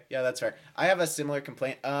 Okay, yeah, that's fair. I have a similar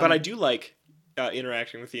complaint. But I do like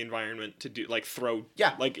interacting with the environment to do, like, throw,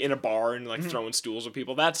 like, in a bar and, like, throwing stools at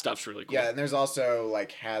people. That stuff's really cool. Yeah, and there's also,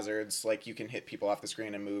 like, hazards. Like, you can hit people off the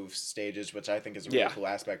screen and move stages, which I think is a really cool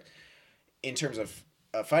aspect in terms of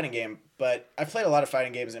a fighting game. But I've played a lot of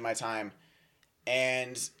fighting games in my time,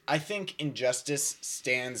 and I think Injustice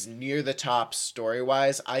stands near the top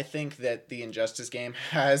story-wise. I think that the Injustice game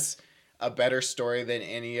has a better story than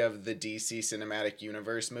any of the DC Cinematic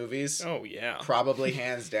Universe movies. Oh, yeah. Probably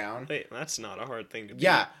hands down. Hey, that's not a hard thing to do.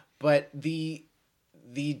 Yeah, but the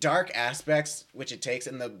dark aspects which it takes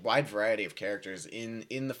and the wide variety of characters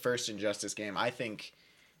in the first Injustice game, I think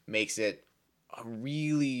makes it a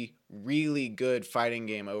really, really good fighting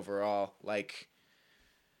game overall. Like,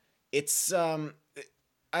 it's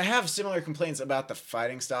I have similar complaints about the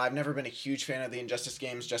fighting style. I've never been a huge fan of the Injustice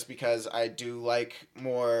games just because I do like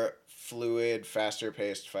more fluid,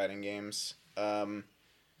 faster-paced fighting games.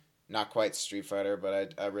 Not quite Street Fighter,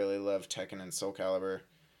 but I really love Tekken and Soul Calibur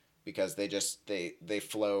because they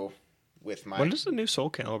flow with my... When does the new Soul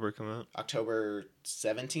Calibur come out? October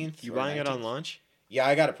 17th. You buying 19th? it on launch? Yeah,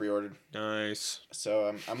 I got it pre-ordered. Nice.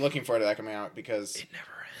 So I'm looking forward to that coming out because... It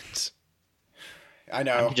never ends. I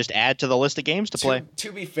know. Just add to the list of games to play.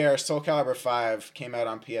 To be fair, Soul Calibur 5 came out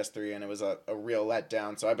on PS3 and it was a real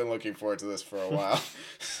letdown, so I've been looking forward to this for a while.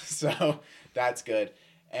 So that's good.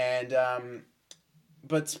 And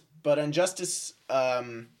but Injustice not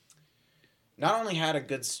only had a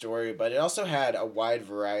good story, but it also had a wide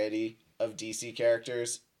variety of DC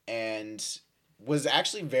characters and was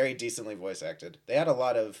actually very decently voice acted. They had a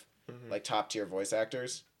lot of like top tier voice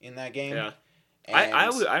actors in that game. Yeah.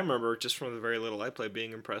 I remember just from the very little I played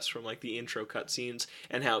being impressed from like the intro cutscenes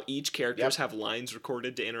and how each characters have lines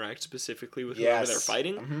recorded to interact specifically with whoever they're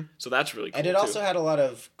fighting. So that's really cool. And it also had a lot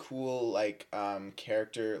of cool like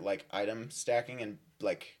character like item stacking and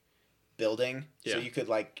like building. So you could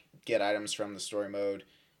like get items from the story mode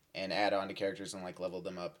and add on to characters and like level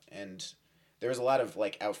them up. And there was a lot of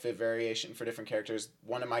like outfit variation for different characters.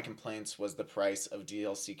 One of my complaints was the price of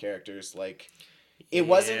DLC characters. Like it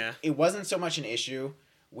wasn't so much an issue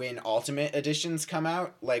when Ultimate Editions come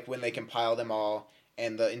out, like when they compile them all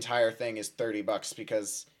and the entire thing is $30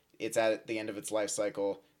 because it's at the end of its life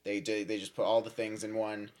cycle. They just put all the things in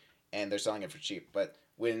one and they're selling it for cheap. But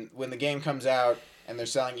when the game comes out and they're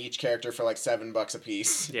selling each character for like $7 a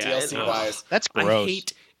piece, DLC wise, that's gross.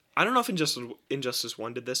 I don't know if Injustice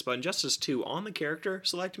 1 did this, but Injustice 2, on the character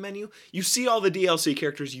select menu, you see all the DLC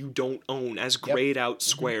characters you don't own as grayed out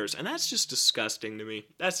squares, and that's just disgusting to me.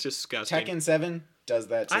 That's disgusting. Tekken 7 does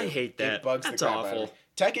that too. I hate that. It bugs that's the crap awful. out of me.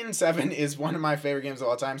 Tekken 7 is one of my favorite games of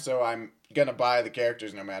all time, so I'm going to buy the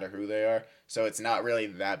characters no matter who they are. So it's not really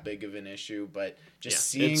that big of an issue, but just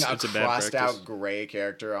seeing a crossed out gray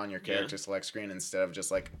character on your character select screen instead of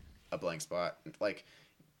just like a blank spot, like...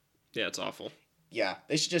 Yeah, it's awful. Yeah,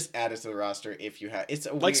 they should just add it to the roster if you have... It's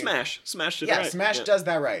a like weird... Smash. Smash did right. Smash does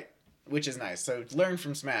that right, which is nice. So learn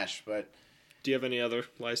from Smash, but... Do you have any other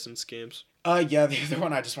licensed games? Yeah, the other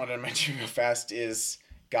one I just wanted to mention real fast is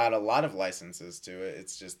got a lot of licenses to it.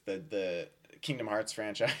 It's just the Kingdom Hearts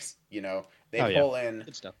franchise. You know, they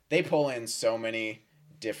pull in so many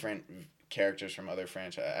different characters from other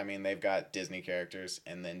franchise. I mean, they've got Disney characters,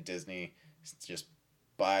 and then Disney just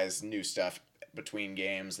buys new stuff between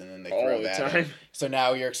games, and then they throw that in. So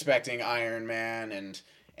now you're expecting Iron Man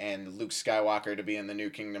and Luke Skywalker to be in the new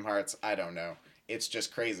Kingdom Hearts. I don't know. It's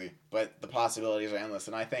just crazy, but the possibilities are endless,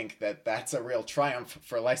 and I think that that's a real triumph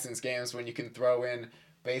for licensed games when you can throw in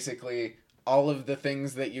basically all of the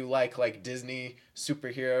things that you like Disney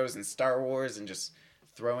superheroes and Star Wars, and just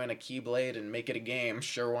throw in a Keyblade and make it a game.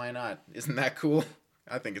 Sure, why not? Isn't that cool?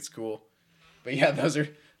 I think it's cool. But yeah, those are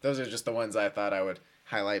just the ones I thought I would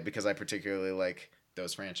highlight because I particularly like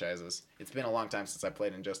those franchises. It's been a long time since I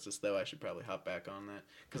played Injustice, though. I should probably hop back on that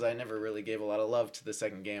because I never really gave a lot of love to the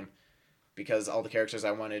second game because all the characters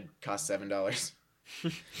I wanted cost $7.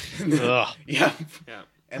 Ugh. Yeah. Yeah.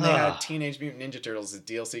 And they had Teenage Mutant Ninja Turtles as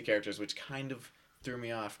DLC characters, which kind of threw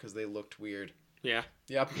me off because they looked weird. Yeah.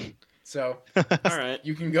 Yep. So, All right.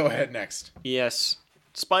 you can go ahead next. Yes.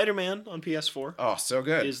 Spider-Man on PS4 Oh, so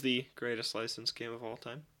good. is the greatest licensed game of all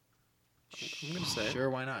time. I'm going to say it. Sure,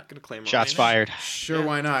 why I'm not? going to claim it Shots right now. fired. Sure, Yeah.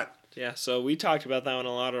 why not? Yeah, so we talked about that one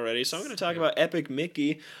a lot already. So I'm going to talk about Epic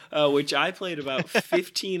Mickey, which I played about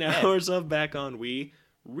 15 hours of back on Wii.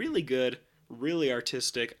 Really good, really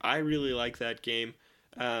artistic. I really like that game.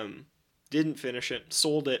 Didn't finish it,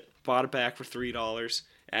 sold it, bought it back for $3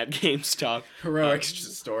 at GameStop. Heroic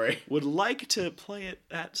story. Would like to play it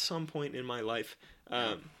at some point in my life.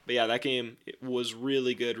 But yeah, that game was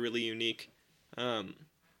really good, really unique.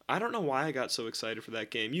 I don't know why I got so excited for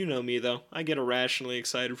that game. You know me, though. I get irrationally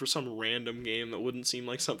excited for some random game that wouldn't seem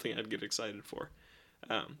like something I'd get excited for.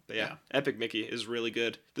 But yeah, Epic Mickey is really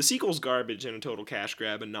good. The sequel's garbage and a total cash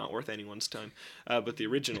grab and not worth anyone's time. But the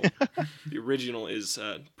original is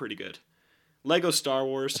pretty good. Lego Star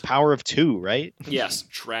Wars. Power of 2, right? Yes,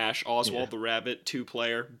 trash. Oswald the Rabbit,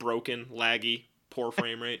 2-player, broken, laggy, poor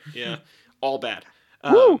frame rate. Yeah, all bad.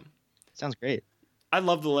 Woo! Sounds great. I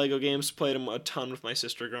love the Lego games. Played them a ton with my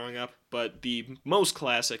sister growing up. But the most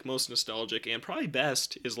classic, most nostalgic, and probably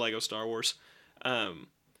best is Lego Star Wars.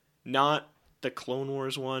 Not the Clone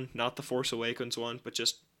Wars one, not the Force Awakens one, but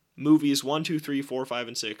just movies 1, 2, 3, 4, 5,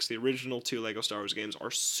 and 6. The original 2 Lego Star Wars games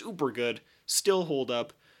are super good, still hold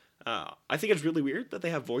up. I think it's really weird that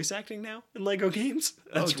they have voice acting now in Lego games.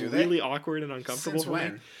 That's do they? really awkward and uncomfortable Since for me.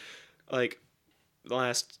 when? Like the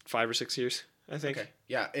last 5 or 6 years, I think. Okay.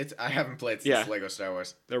 Yeah, I haven't played since Yeah. Lego Star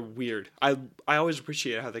Wars. They're weird. I always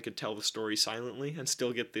appreciate how they could tell the story silently and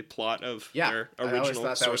still get the plot of Yeah, their I always original thought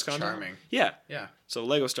that source was content. charming. Yeah. Yeah. So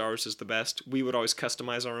Lego Star Wars is the best. We would always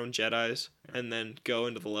customize our own Jedis and then go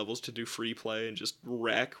into the levels to do free play and just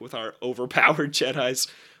wreck with our overpowered Jedis.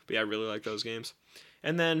 But yeah, I really like those games.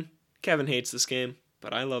 And then Kevin hates this game,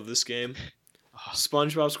 but I love this game.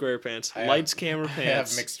 SpongeBob SquarePants, Lights, Camera, I have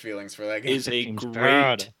Pants mixed feelings for that game. is a Game's great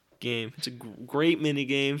bad. game. It's a great mini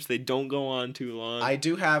games. They don't go on too long. I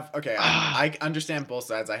do have I understand both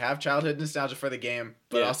sides. I have childhood nostalgia for the game,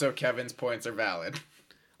 but Yeah. also Kevin's points are valid.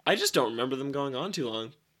 I just don't remember them going on too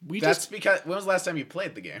long. That's because when was the last time you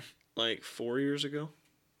played the game? Like 4 years ago.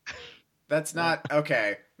 That's not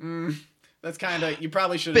okay. That's kind of you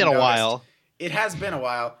probably should have Been a noticed. while. It has been a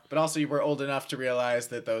while, but also you were old enough to realize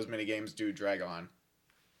that those mini games do drag on.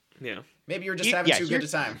 Yeah. Maybe you were just You- having yeah, too good a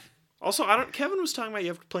time. Also, Kevin was talking about you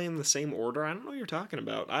have to play in the same order. I don't know what you're talking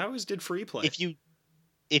about. I always did free play. If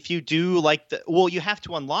you do like you have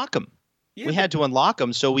to unlock them. Yeah, We had to unlock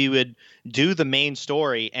them, so we would do the main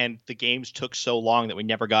story, and the games took so long that we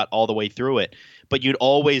never got all the way through it. But you'd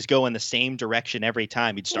always go in the same direction every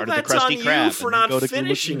time. You'd start at the Krusty Krab. Krab You for and then not go to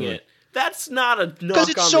finishing Goo it. That's not a knock because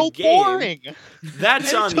it's on so the game. boring.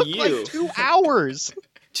 That's It on took you. like 2 hours.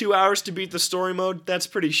 2 hours to beat the story mode. That's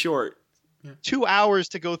pretty short. 2 hours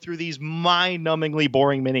to go through these mind-numbingly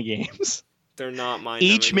boring mini games. They're not mine.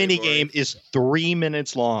 Each mini game is 3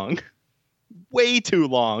 minutes long. Way too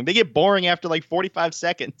long. They get boring after like 45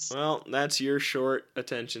 seconds. Well, that's your short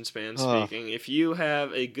attention span Ugh. speaking. If you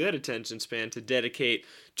have a good attention span to dedicate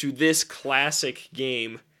to this classic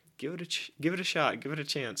game, give it a shot. Give it a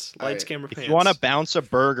chance. Lights, camera, If pants. you want to bounce a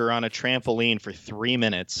burger on a trampoline for 3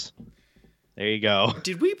 minutes, there you go.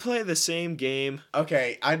 Did we play the same game?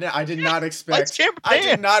 Okay, I did not Let's expect. camera I did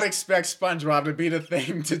pants. not expect SpongeBob to be the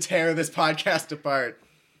thing to tear this podcast apart.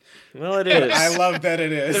 Well, it is. I love that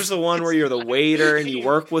it is. There's the one where you're the waiter and you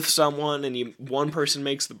work with someone and one person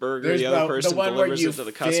makes the burger, There's the other person one where delivers you it to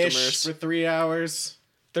the fish customers. for 3 hours.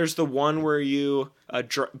 There's the one where you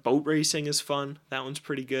boat racing is fun. That one's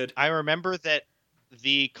pretty good. I remember that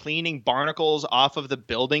the cleaning barnacles off of the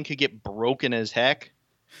building could get broken as heck.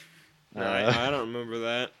 I don't remember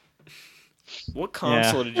that. What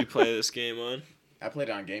console did you play this game on? I played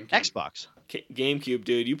it on GameCube. Xbox. GameCube,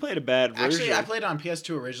 dude. You played a bad version. Actually, I played it on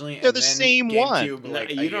PS2 originally. They're and the then same one. GameCube, No, like,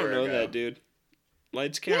 a you don't year know ago. that, dude.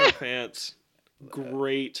 Lights, Camera, Pants.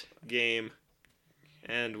 Great game.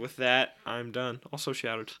 And with that, I'm done. Also,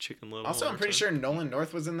 shout out to Chicken Little. Also, I'm pretty sure Nolan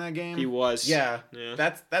North was in that game. he was. Yeah, Yeah.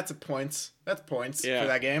 that's a points. That's points Yeah. for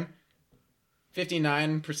that game.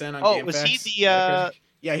 59% on Oh, Game was he Facts. the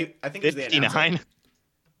Yeah, I think he was the announcer. 59?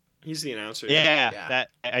 He's the announcer. Yeah, Yeah. that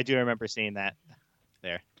I do remember seeing that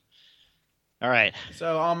there. All right.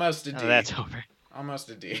 So almost a D. Oh, that's over. Almost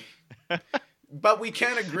a D. But we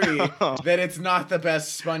can agree that it's not the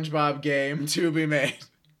best SpongeBob game to be made.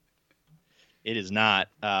 It is not.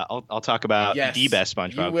 I'll talk about Yes, the best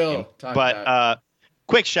SpongeBob you will game. talk But about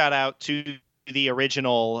quick shout out to the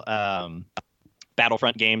original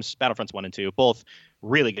Battlefront games, Battlefronts 1 and 2, both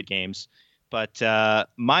really good games. But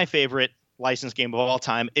my favorite licensed game of all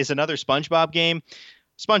time is another SpongeBob game,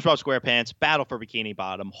 SpongeBob SquarePants Battle for Bikini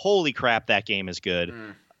Bottom. Holy crap, that game is good.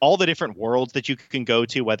 All the different worlds that you can go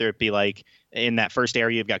to, whether it be like in that first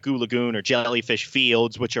area, you've got Goo Lagoon or Jellyfish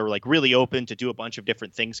Fields, which are like really open to do a bunch of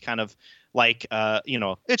different things, kind of like,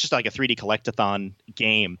 it's just like a 3D collectathon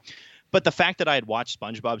game. But the fact that I had watched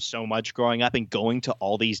SpongeBob so much growing up and going to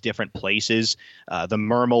all these different places, the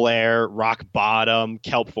Mermalair, Rock Bottom,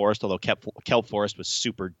 Kelp Forest, although Kelp Forest was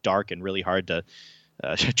super dark and really hard to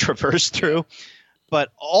traverse through. But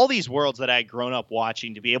all these worlds that I had grown up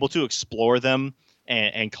watching, to be able to explore them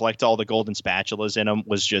and collect all the golden spatulas in them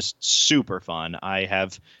was just super fun. I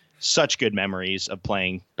have such good memories of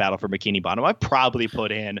playing Battle for Bikini Bottom. I probably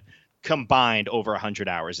put in combined over 100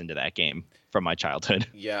 hours into that game from my childhood.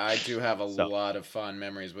 Yeah, I do have a lot of fond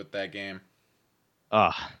memories with that game.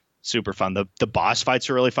 Super fun. The boss fights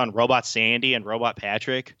are really fun. Robot Sandy and Robot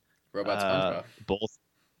Patrick. Robot SpongeBob. Both.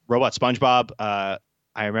 Robot SpongeBob.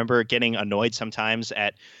 I remember getting annoyed sometimes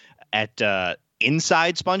at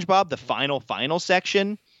inside SpongeBob, the final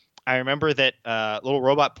section. I remember that little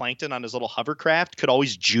robot Plankton on his little hovercraft could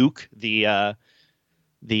always juke the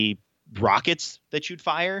rockets that you'd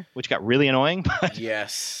fire, which got really annoying.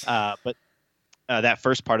 Yes. But that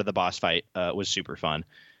first part of the boss fight was super fun.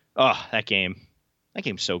 Oh, that game's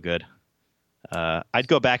so good. I'd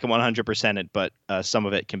go back and 100% it, but some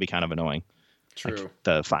of it can be kind of annoying. True. Like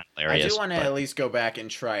the final areas. I do want to at least go back and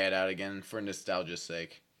try it out again for nostalgia's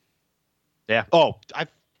sake. Yeah. Oh, I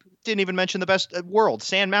didn't even mention the best world,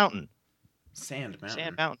 Sand Mountain. Sand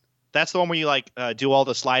Mountain. That's the one where you like do all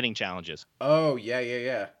the sliding challenges. Oh, yeah.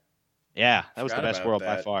 Yeah, that was the best world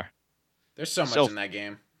by far. There's so much in that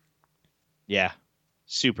game. Yeah,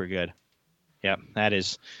 super good. Yep, that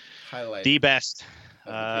is highlight the best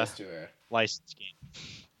of the PS2 era. Licensed game.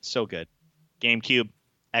 So good. GameCube,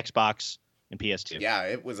 Xbox, and PS2. Yeah,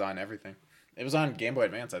 it was on everything. It was on Game Boy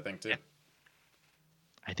Advance, I think, too. Yeah.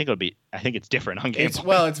 I think it's different on Game Boy.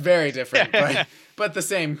 Well, it's very different, but the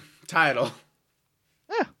same title.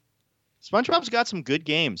 Yeah. SpongeBob's got some good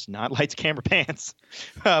games, not Lights, Camera, Pants.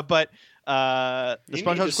 But the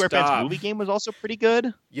SpongeBob SquarePants movie game was also pretty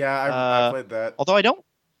good. Yeah, I played that. Although I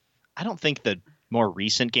don't think the more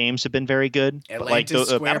recent games have been very good.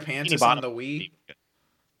 Atlantis SquarePants on the Wii.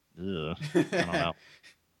 Ugh, I don't know.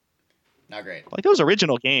 Not great. Like those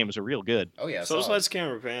original games are real good. Oh yeah. So is Lights,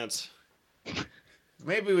 Camera, Pants.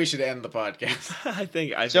 Maybe we should end the podcast. I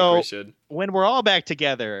think we should. When we're all back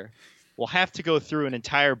together, we'll have to go through an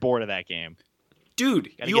entire board of that game. Dude,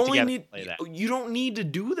 you don't need to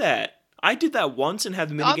do that. I did that once and had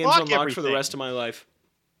the minigames unlocked for the rest of my life.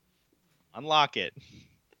 Unlock it.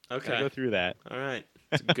 Okay. Gotta go through that. All right.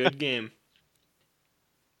 It's a good game.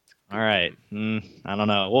 All right. I don't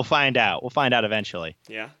know. We'll find out. We'll find out eventually.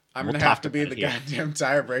 Yeah. I'm going to have to be the goddamn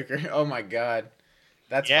tiebreaker. Oh, my God.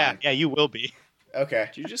 That's fine. Yeah, you will be. Okay.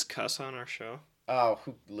 Did you just cuss on our show? Oh,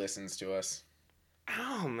 who listens to us?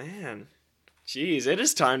 Oh, man. Jeez, it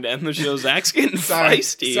is time to end the show. Zach's getting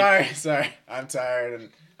feisty. Sorry. I'm tired and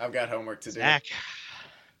I've got homework to do. Zach,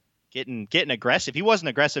 getting aggressive. He wasn't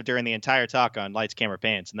aggressive during the entire talk on Lights, Camera,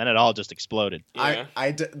 Pants, and then it all just exploded. Yeah.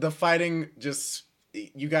 The fighting just...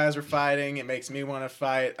 You guys were fighting. It makes me want to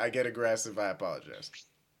fight. I get aggressive. I apologize.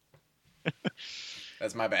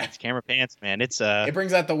 That's my bad. It's Camera, Pants, man. It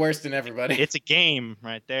brings out the worst in everybody. It's a game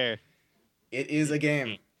right there. It is a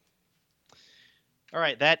game. All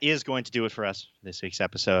right, that is going to do it for us for this week's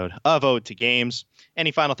episode of Ode to Games.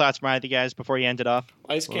 Any final thoughts from either of you guys before you end it off?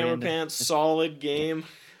 Lights, Camera, Pants, solid game.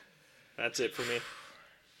 That's it for me.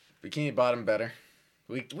 Bikini Bottom better.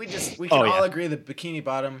 We can all agree that Bikini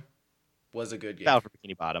Bottom was a good game. Battle for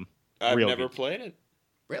Bikini Bottom. I've never played it.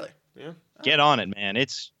 Really? Yeah. Get on it, man.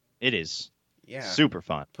 It is. Yeah. Super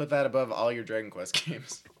fun. Put that above all your Dragon Quest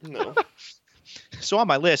games. No. So on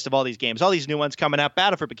my list of all these games, all these new ones coming out,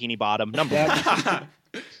 Battle for Bikini Bottom, number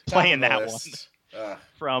one. Playing that one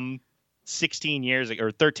from 16 years ago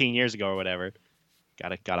or 13 years ago or whatever.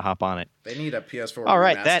 Gotta hop on it. They need a PS4 all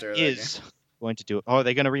right, remaster that is going to do it. Oh, are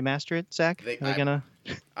they going to remaster it, Zach?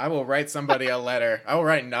 I will write somebody a letter. I will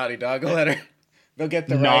write Naughty Dog a letter. They'll get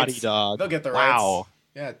the Naughty rights. Dog. They'll get the rights.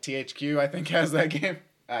 Yeah, THQ I think has that game.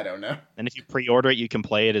 I don't know. And if you pre-order it, you can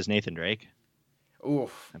play it as Nathan Drake.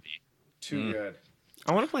 Oof. Too good.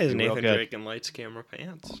 I want to play as Nathan Drake in Lights, Camera,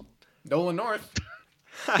 Pants. Nolan North.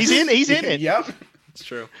 He's in it. Yep. It's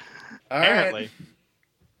true. All Apparently.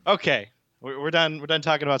 right. Okay. We're done. We're done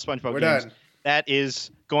talking about SpongeBob We're games. done. that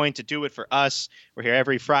is going to do it for us. We're here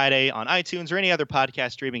every Friday on iTunes or any other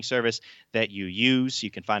podcast streaming service that you use.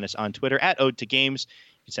 You can find us on Twitter at Ode to Games.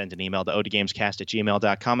 You can send an email to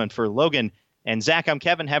odegames@gmail.com. And for Logan and Zach, I'm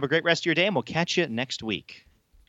Kevin. Have a great rest of your day, and we'll catch you next week.